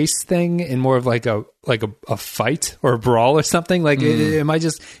a chase thing and more of like a fight or a brawl or something. Like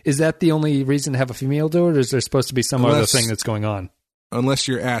is that the only reason to have a female do it, or is there supposed to be some other thing that's going on? Unless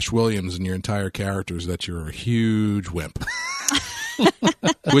you're Ash Williams and your entire character is that you're a huge wimp,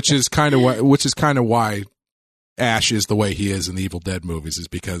 which is kind of why Ash is the way he is in the Evil Dead movies, is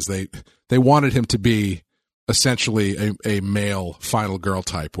because they wanted him to be essentially a male final girl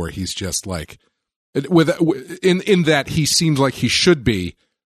type, where he's just like in that he seems like he should be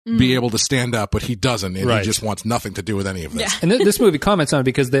be able to stand up, but he doesn't, and Right. he just wants nothing to do with any of this. Yeah. And this movie comments on it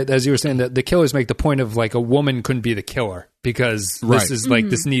because, as you were saying, that the killers make the point of like a woman couldn't be the killer because Right. this is like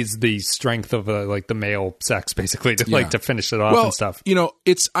this needs the strength of like the male sex basically to like to finish it off Well, and stuff. you know,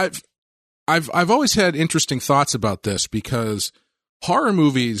 I've always had interesting thoughts about this because horror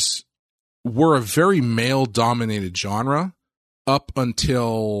movies were a very male-dominated genre up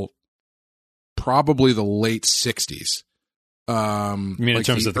until probably the late 60s. You mean in like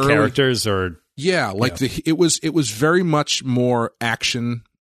terms of the early- characters or Yeah, like it was very much more action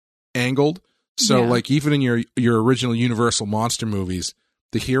angled. So Yeah. like even in your original Universal monster movies,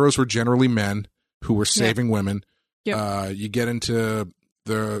 the heroes were generally men who were saving women. Yep. You get into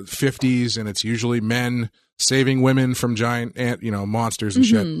the 50s and it's usually men saving women from giant monsters and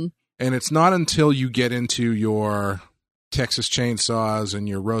shit. And it's not until you get into your Texas Chainsaws and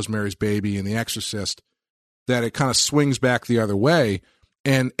your Rosemary's Baby and The Exorcist that it kind of swings back the other way.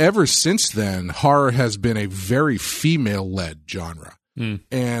 And ever since then, horror has been a very female-led genre.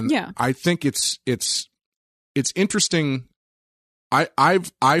 And Yeah. I think it's interesting.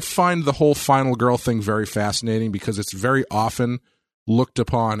 I find the whole final girl thing very fascinating because it's very often looked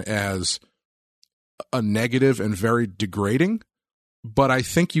upon as a negative and very degrading. But I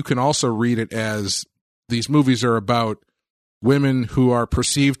think you can also read it as these movies are about women who are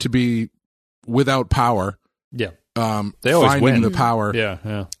perceived to be without power. yeah. They always finding win. the power.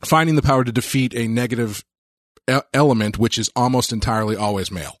 Yeah. Finding the power to defeat a negative element, which is almost entirely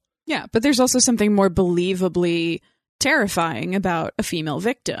always male. Yeah, but there's also something more believably terrifying about a female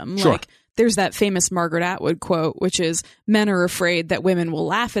victim. Sure. Like, there's that famous Margaret Atwood quote, which is, men are afraid that women will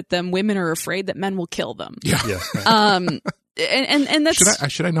laugh at them. Women are afraid that men will kill them. Yeah. And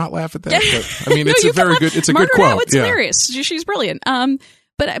that's... Should I not laugh at that? But, I mean, No, it's you a very can good. It's a Margaret good quote. Atwood's Yeah. hilarious. She's brilliant.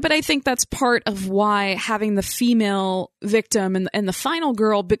 But I think that's part of why having the female victim and the final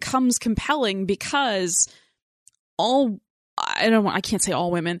girl becomes compelling because I can't say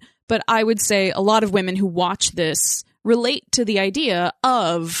all women, but I would say a lot of women who watch this relate to the idea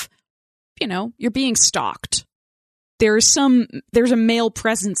of, you're being stalked. There's a male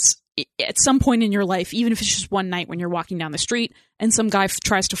presence at some point in your life, even if it's just one night when you're walking down the street and some guy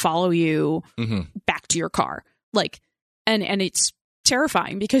tries to follow you back to your car. Like, and it's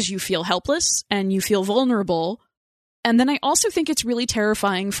terrifying because you feel helpless and you feel vulnerable. And then I also think it's really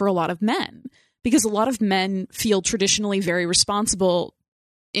terrifying for a lot of men because a lot of men feel traditionally very responsible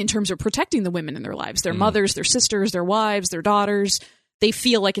in terms of protecting the women in their lives, their mothers, their sisters, their wives, their daughters. They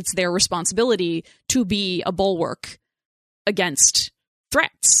feel like it's their responsibility to be a bulwark against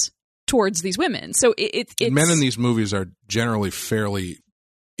threats towards these women. So it's Men in these movies are generally fairly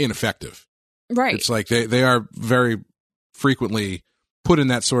ineffective. right. It's like they are very frequently put in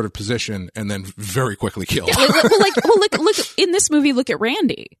that sort of position and then very quickly killed. Look in this movie. Look at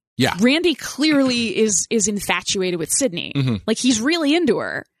Randy. Yeah. Randy clearly is infatuated with Sydney. Like, he's really into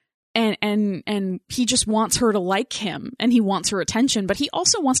her, and he just wants her to like him, and he wants her attention, but he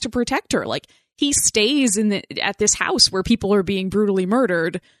also wants to protect her. Like, he stays at this house where people are being brutally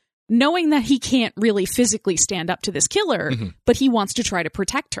murdered, knowing that he can't really physically stand up to this killer, but he wants to try to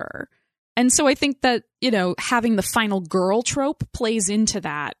protect her. And so I think that, having the final girl trope plays into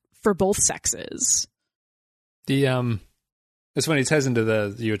that for both sexes. It's funny. It ties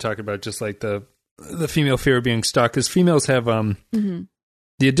into you were talking about just like the female fear of being stalked, because females have the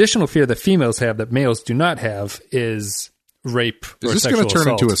additional fear that females have that males do not have is rape or Is this sexual going to turn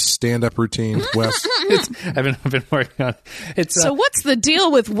assault. into a stand-up routine, Wes? I've been working on it. So what's the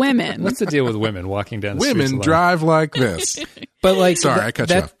deal with women? What's the deal with women walking down the streets Women alone? drive like this. But like, Sorry, I cut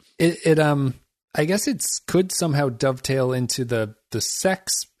you off. It I guess it could somehow dovetail into the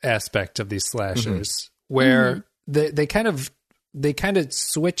sex aspect of these slashers, where they kind of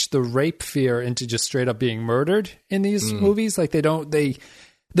switch the rape fear into just straight up being murdered in these movies. Like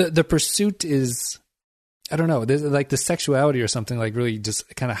the pursuit is, I don't know, there's like the sexuality or something like really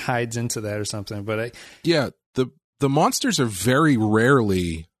just kind of hides into that or something. But the monsters are very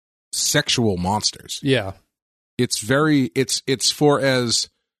rarely sexual monsters. yeah. It's for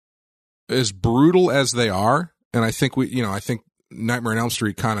as brutal as they are, and I think I think Nightmare on Elm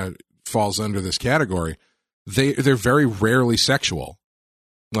Street kind of falls under this category. They're very rarely sexual.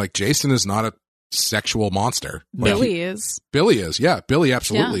 Like, Jason is not a sexual monster. Like, Billy is. Billy is. Yeah, Billy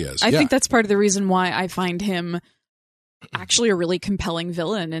absolutely is. I Yeah. think that's part of the reason why I find him actually a really compelling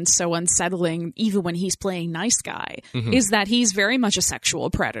villain and so unsettling, even when he's playing nice guy, is that he's very much a sexual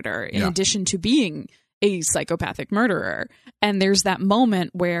predator in addition to being a psychopathic murderer. And there's that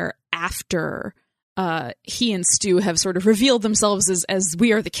moment where after he and Stu have sort of revealed themselves as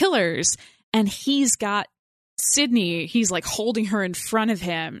we are the killers, and he's got Sydney, he's like holding her in front of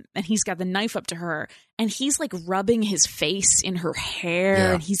him and he's got the knife up to her and he's like rubbing his face in her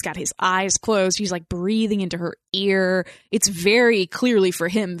hair and he's got his eyes closed. He's like breathing into her ear. It's very clearly for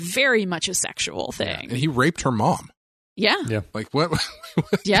him, very much a sexual thing. Yeah. And he raped her mom. Yeah. Like what?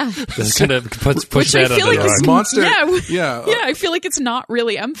 Yeah. This kind of push that on the rug. Monster. Yeah, I feel like it's not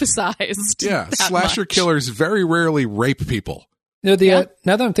really emphasized. Yeah. Slasher much. Killers very rarely rape people. No, now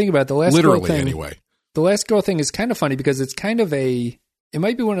that I'm thinking about it, the last literally girl thing, anyway. The last girl thing is kind of funny because it's kind of it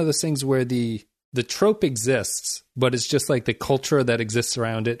might be one of those things where the trope exists, but it's just like the culture that exists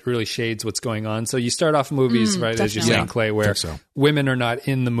around it really shades what's going on. So you start off movies, right, definitely. as you're saying, Clay, where so. women are not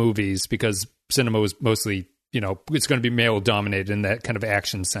in the movies because cinema was mostly, it's going to be male dominated in that kind of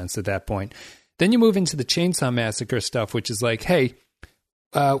action sense at that point. Then you move into the Chainsaw Massacre stuff, which is like, hey,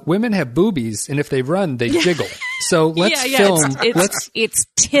 women have boobies, and if they run, they jiggle. So let's film. It's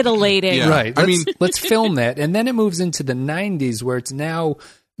titillating, right? Let's film that, and then it moves into the '90s, where it's now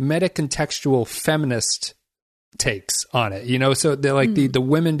meta-contextual feminist takes on it. So they're like the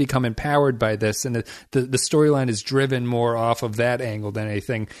women become empowered by this, and the storyline is driven more off of that angle than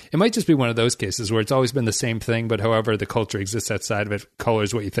anything. It might just be one of those cases where it's always been the same thing, but however the culture exists outside of it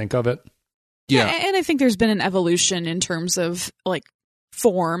colors what you think of it. Yeah, and I think there's been an evolution in terms of like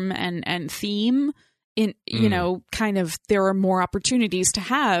form and theme in kind of there are more opportunities to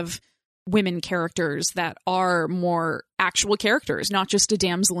have women characters that are more actual characters, not just a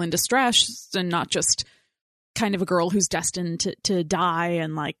damsel in distress and not just kind of a girl who's destined to die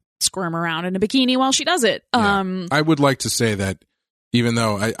and like squirm around in a bikini while she does it. I would like to say that even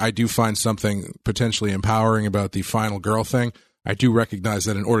though I do find something potentially empowering about the final girl thing, I do recognize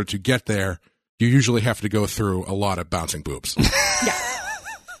that in order to get there, you usually have to go through a lot of bouncing boobs. Yeah.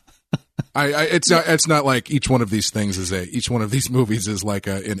 It's not like each one of these movies is like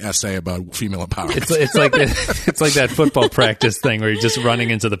an essay about female empowerment. It's like that football practice thing where you're just running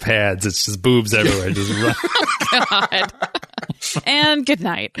into the pads. It's just boobs everywhere. Just run. God. And good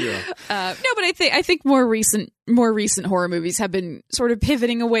night. Yeah. But I think more recent horror movies have been sort of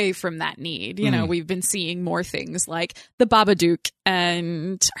pivoting away from that need. We've been seeing more things like The Babadook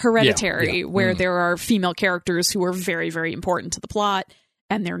and Hereditary, where there are female characters who are very, very important to the plot.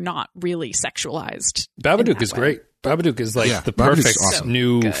 And they're not really sexualized. Babadook is great. Babadook is like the perfect awesome.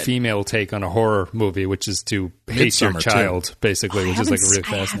 new female take on a horror movie, which is to hate your child, basically, which is like really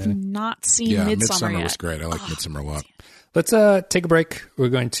fascinating. I have not seen Midsommar yet. Was great. I like Midsommar a lot. Let's take a break. We're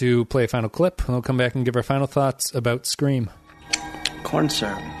going to play a final clip, and we'll come back and give our final thoughts about Scream. Corn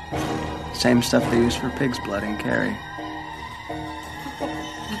syrup. Same stuff they use for pig's blood in Carrie.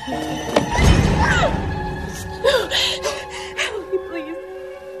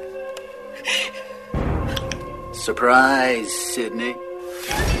 Surprise, Sydney.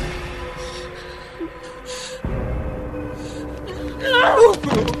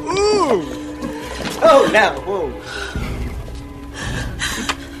 Oh, now, whoa.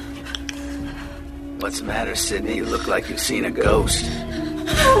 What's the matter, Sydney? You look like you've seen a ghost.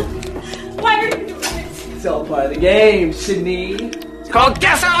 Why are you doing this? It's all part of the game, Sydney. It's called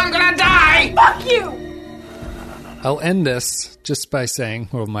Guess How I'm Gonna Die! Fuck you! I'll end this just by saying,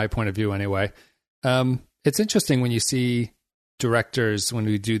 or my point of view anyway, it's interesting when you see directors, when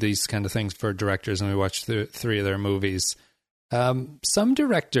we do these kind of things for directors and we watch three of their movies, some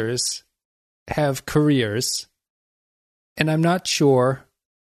directors have careers, and I'm not sure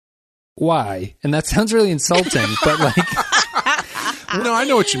why. And that sounds really insulting, but like... No, I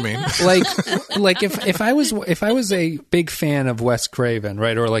know what you mean. Like if I was a big fan of Wes Craven,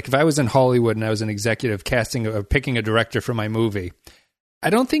 right, or like if I was in Hollywood and I was an executive casting or picking a director for my movie, I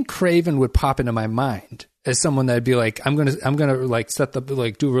don't think Craven would pop into my mind as someone that'd be like, I'm gonna like set the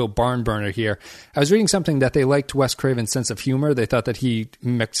like do a real barn burner here. I was reading something that they liked Wes Craven's sense of humor. They thought that he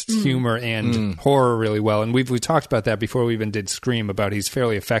mixed humor and horror really well, and we talked about that before we even did Scream, about he's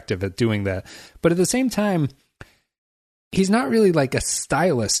fairly effective at doing that. But at the same time, he's not really like a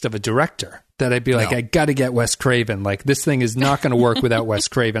stylist of a director that I'd be like, I got to get Wes Craven. Like this thing is not going to work without Wes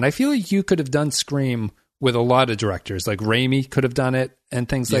Craven. I feel like you could have done Scream with a lot of directors, like Raimi could have done it and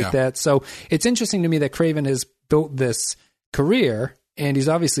things like that. So it's interesting to me that Craven has built this career, and he's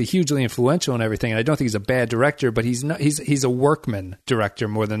obviously hugely influential and everything. And I don't think he's a bad director, but he's not. He's a workman director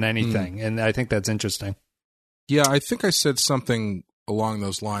more than anything, and I think that's interesting. Yeah, I think I said something along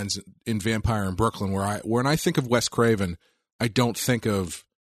those lines in Vampire in Brooklyn, where when I think of Wes Craven, I don't think of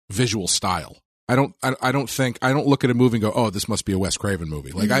visual style. I don't look at a movie and go, oh, this must be a Wes Craven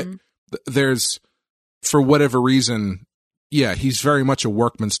movie. Like there's, for whatever reason, yeah, he's very much a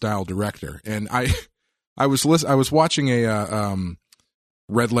workman style director. And I was watching a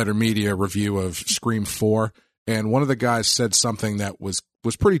Red Letter Media review of Scream 4, and one of the guys said something that was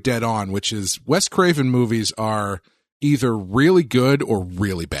pretty dead on, which is Wes Craven movies are either really good or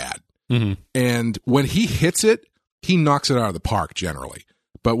really bad. Mm-hmm. And when he hits it, he knocks it out of the park generally.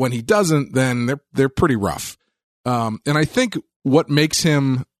 But when he doesn't, then they're pretty rough. And I think what makes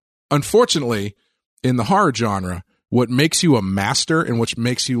him, unfortunately, in the horror genre, what makes you a master and which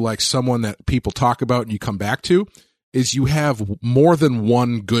makes you like someone that people talk about and you come back to is you have more than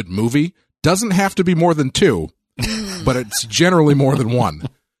one good movie. Doesn't have to be more than two, but it's generally more than one.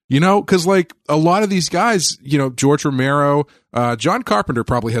 You know, because like a lot of these guys, you know, George Romero, John Carpenter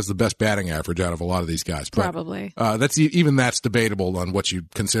probably has the best batting average out of a lot of these guys. But, Probably. That's debatable on what you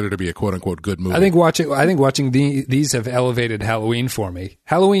consider to be a quote unquote good movie. I think watching these have elevated Halloween for me.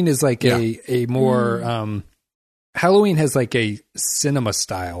 Halloween is like a more Halloween has like a cinema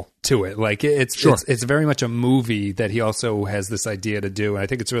style to it. Like it's very much a movie that he also has this idea to do, and I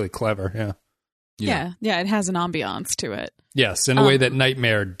think it's really clever. Yeah, it has an ambiance to it. Yes, in a way that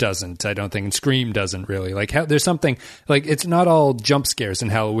Nightmare doesn't, I don't think, and Scream doesn't really. Like, there's something, like, it's not all jump scares in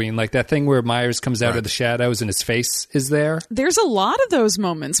Halloween. Like, that thing where Myers comes out of the shadows and his face is there. There's a lot of those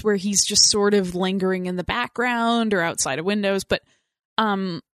moments where he's just sort of lingering in the background or outside of windows. But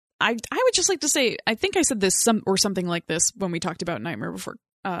I would just like to say, I think I said this something like this when we talked about Nightmare Before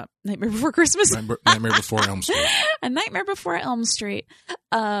Christmas. Nightmare Before Elm Street. A Nightmare Before Elm Street.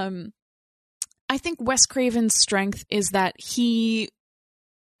 I think Wes Craven's strength is that he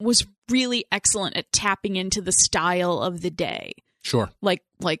was really excellent at tapping into the style of the day. Sure. Like,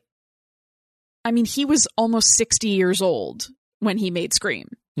 I mean, he was almost 60 years old when he made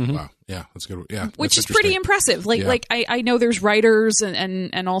Scream. Mm-hmm. Wow. Yeah, that's good. Yeah. Which is pretty impressive. Like I know there's writers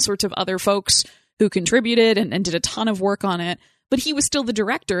and all sorts of other folks who contributed and did a ton of work on it, but he was still the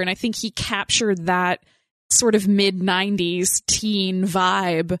director. And I think he captured that sort of mid-90s teen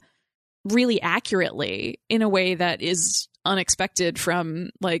vibe really accurately in a way that is unexpected from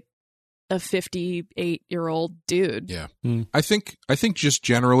like a 58-year-old dude. Yeah. I think just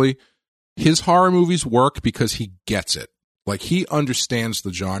generally his horror movies work because he gets it. Like he understands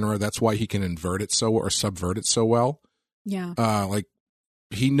the genre. That's why he can invert it or subvert it so well. Yeah. Like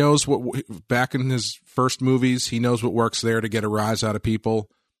he knows back in his first movies, he knows what works there to get a rise out of people.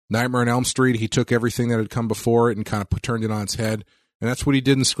 Nightmare on Elm Street, he took everything that had come before it and kind of turned it on its head. And that's what he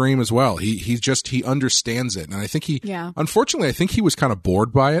did in Scream as well. He understands it. And I think unfortunately, I think he was kind of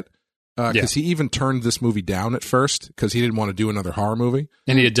bored by it because he even turned this movie down at first because he didn't want to do another horror movie.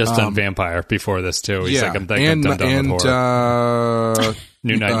 And he had just done Vampire before this too. He's like, I'm done with horror.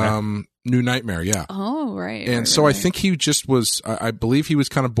 New Nightmare. New Nightmare, yeah. Oh, right. And so I think he just was, I believe he was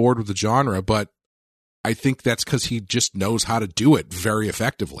kind of bored with the genre, but I think that's because he just knows how to do it very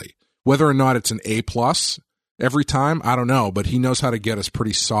effectively. Whether or not it's an A+ every time, I don't know, but he knows how to get us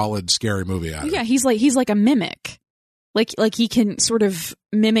pretty solid, scary movie out of it. Yeah, he's like a mimic. Like he can sort of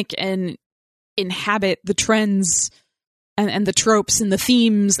mimic and inhabit the trends and the tropes and the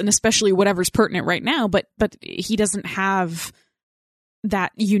themes and especially whatever's pertinent right now, but he doesn't have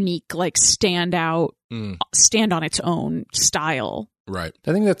that unique, like stand on its own style. Right.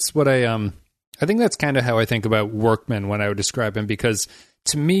 I think that's what I think that's kind of how I think about Workman when I would describe him, because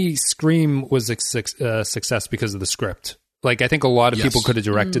to me, Scream was a success because of the script. Like, I think a lot of people could have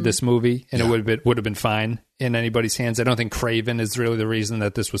directed this movie, and it would have been fine in anybody's hands. I don't think Craven is really the reason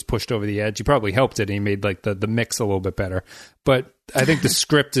that this was pushed over the edge. He probably helped it. And he made like the mix a little bit better. But I think the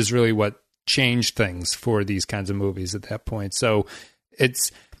script is really what changed things for these kinds of movies at that point. So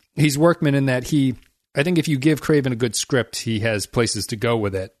he's Workman in that I think if you give Craven a good script, he has places to go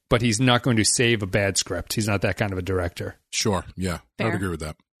with it, but he's not going to save a bad script. He's not that kind of a director. Sure. Yeah. I would agree with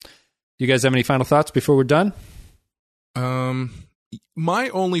that. You guys have any final thoughts before we're done? My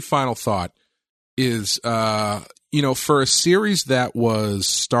only final thought is, for a series that was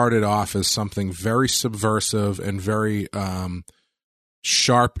started off as something very subversive and very,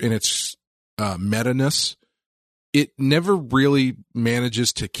 sharp in its, meta-ness, it never really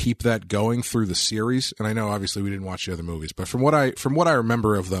manages to keep that going through the series. And I know obviously we didn't watch the other movies, but from what I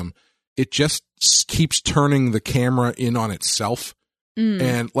remember of them, it just keeps turning the camera in on itself.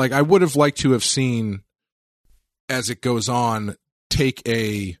 And like, I would have liked to have seen, as it goes on, take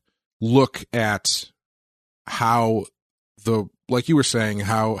a look at how like you were saying,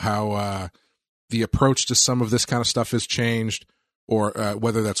 how the approach to some of this kind of stuff has changed, or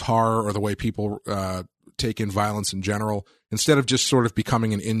whether that's horror or the way people take in violence in general, instead of just sort of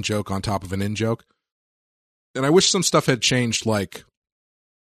becoming an in-joke on top of an in-joke. And I wish some stuff had changed, like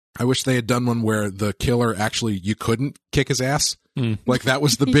I wish they had done one where the killer actually, you couldn't kick his ass. Like that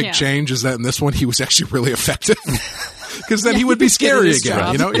was the big change, is that in this one he was actually really effective. Because then he would be scary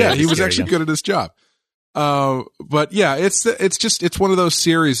again, you know? Yeah, he was actually good at his job. But yeah, it's one of those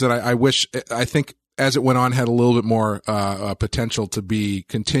series that I think as it went on had a little bit more potential to be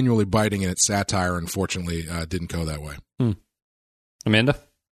continually biting in its satire. Unfortunately, didn't go that way. Amanda?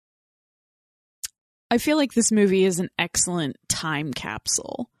 I feel like this movie is an excellent time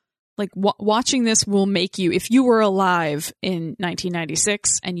capsule. Like, watching this will make you, if you were alive in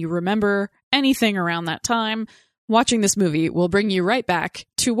 1996 and you remember anything around that time, watching this movie will bring you right back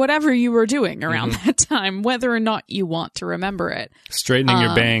to whatever you were doing around that time, whether or not you want to remember it. Straightening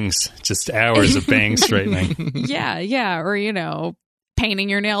your bangs. Just hours of bang straightening. Yeah. Or, painting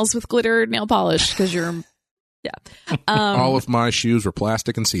your nails with glitter nail polish because you're... Yeah. All of my shoes were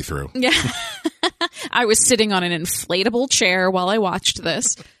plastic and see-through. Yeah. I was sitting on an inflatable chair while I watched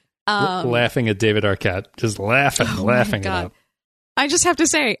this. Laughing at David Arquette. Just laughing it up. I just have to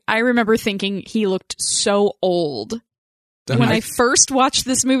say, I remember thinking he looked so old. When I first watched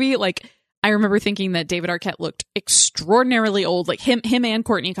this movie, I remember thinking that David Arquette looked extraordinarily old. Like him and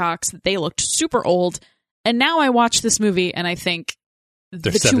Courtney Cox, they looked super old. And now I watch this movie and I think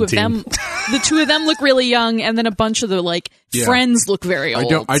They're the 17. the two of them look really young, and then a bunch of the friends look very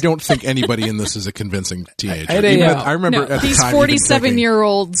old. I don't think anybody in this is a convincing teenager. I remember at these the time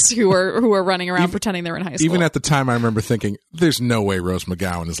 47-year-olds who are running around pretending they're in high school. Even at the time, I remember thinking, "There's no way Rose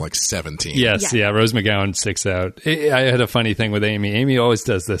McGowan is 17." Yes, yeah. Rose McGowan sticks out. I had a funny thing with Amy. Amy always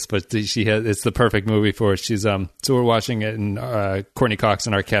does this, but it's the perfect movie for it. She's so we're watching it, and Courtney Cox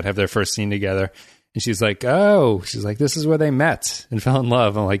and Arquette have their first scene together. And she's like, this is where they met and fell in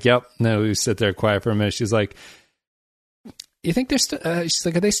love. I'm like, yep. No, we sit there quiet for a minute. She's like, you think they're still, she's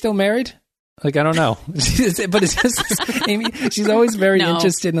like, are they still married? Like, I don't know. But it's just, Amy, she's always very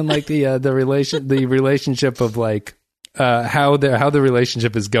interested in the relationship of how the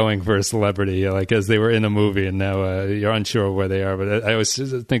relationship is going for a celebrity, as they were in a movie and now you're unsure where they are. But I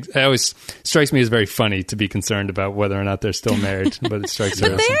always strikes me as very funny to be concerned about whether or not they're still married. But it strikes me.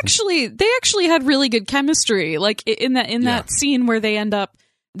 But they actually had really good chemistry. Like in that scene where they end up,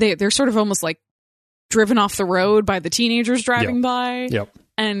 they're sort of almost like driven off the road by the teenagers driving by. Yep.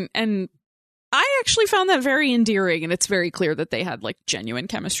 And I actually found that very endearing, and it's very clear that they had genuine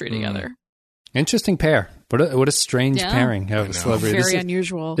chemistry together. Interesting pair. What a strange pairing of a celebrity. Very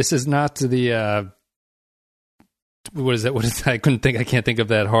unusual. This is not the what is that? I can't think of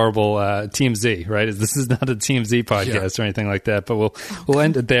that horrible TMZ, right? This is not a TMZ podcast or anything like that, but we'll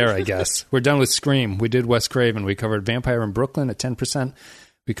end it there, I guess. We're done with Scream. We did Wes Craven. We covered Vampire in Brooklyn at 10%.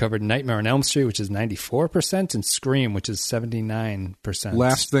 We covered Nightmare on Elm Street, which is 94%, and Scream, which is 79%.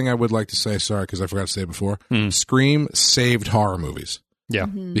 Last thing I would like to say, sorry, because I forgot to say it before. Scream saved horror movies. Yeah.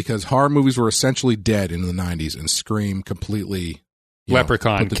 Because horror movies were essentially dead in the 90s, and Scream completely...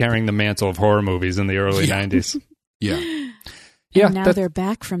 Leprechaun carrying the mantle of horror movies in the early 90s. Yeah. And now they're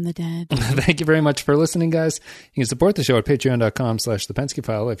back from the dead. Thank you very much for listening, guys. You can support the show at patreon.com/The Penske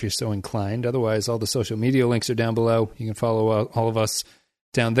File if you're so inclined. Otherwise, all the social media links are down below. You can follow all of us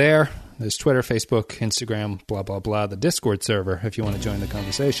down there. There's Twitter, Facebook, Instagram, blah, blah, blah. The Discord server if you want to join the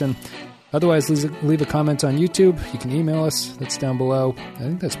conversation. Otherwise, leave a comment on YouTube. You can email us. That's down below. I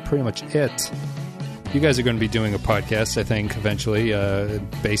think that's pretty much it. You guys are going to be doing a podcast, I think, eventually,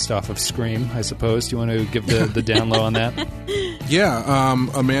 based off of Scream, I suppose. Do you want to give the down low on that? Yeah.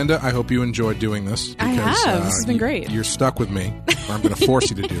 Amanda, I hope you enjoyed doing this. Because, I have. This has been great. You're stuck with me. Or I'm going to force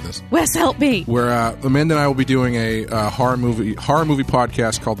you to do this. Wes, help me. Where Amanda and I will be doing a horror movie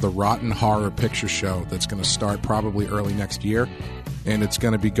podcast called The Rotten Horror Picture Show that's going to start probably early next year. And it's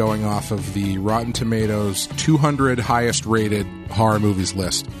going to be going off of the Rotten Tomatoes 200 highest rated horror movies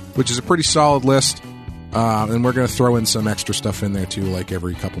list, which is a pretty solid list. And we're going to throw in some extra stuff in there, too, like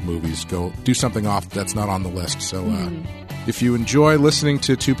every couple movies. Go do something off that's not on the list. So if you enjoy listening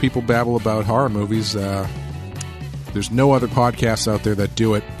to two people babble about horror movies, there's no other podcasts out there that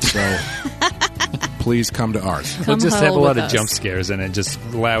do it. So please come to ours. We'll just have a lot of jump scares in it, just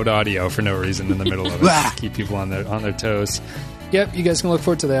loud audio for no reason in the middle of it. Keep people on their toes. Yep, you guys can look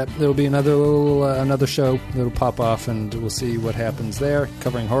forward to that. There'll be another show that'll pop off, and we'll see what happens there.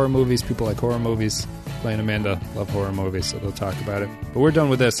 Covering horror movies. People like horror movies. Clay and Amanda love horror movies, so they'll talk about it. But we're done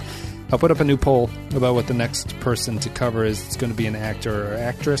with this. I'll put up a new poll about what the next person to cover is. It's going to be an actor or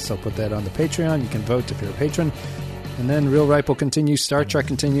actress. I'll put that on the Patreon. You can vote if you're a patron. And then Real Ripe will continue. Star Trek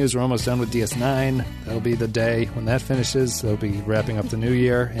continues. We're almost done with DS9. That'll be the day when that finishes. They'll be wrapping up the new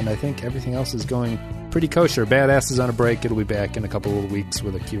year. And I think everything else is going pretty kosher. Badass is on a break. It'll be back in a couple of weeks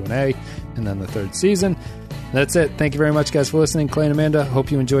with a Q&A. And then the third season. That's it. Thank you very much, guys, for listening. Clay and Amanda,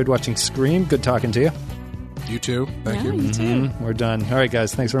 hope you enjoyed watching Scream. Good talking to you. You too. Thank you. You too. We're done. All right,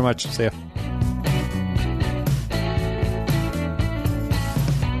 guys. Thanks very much. See ya.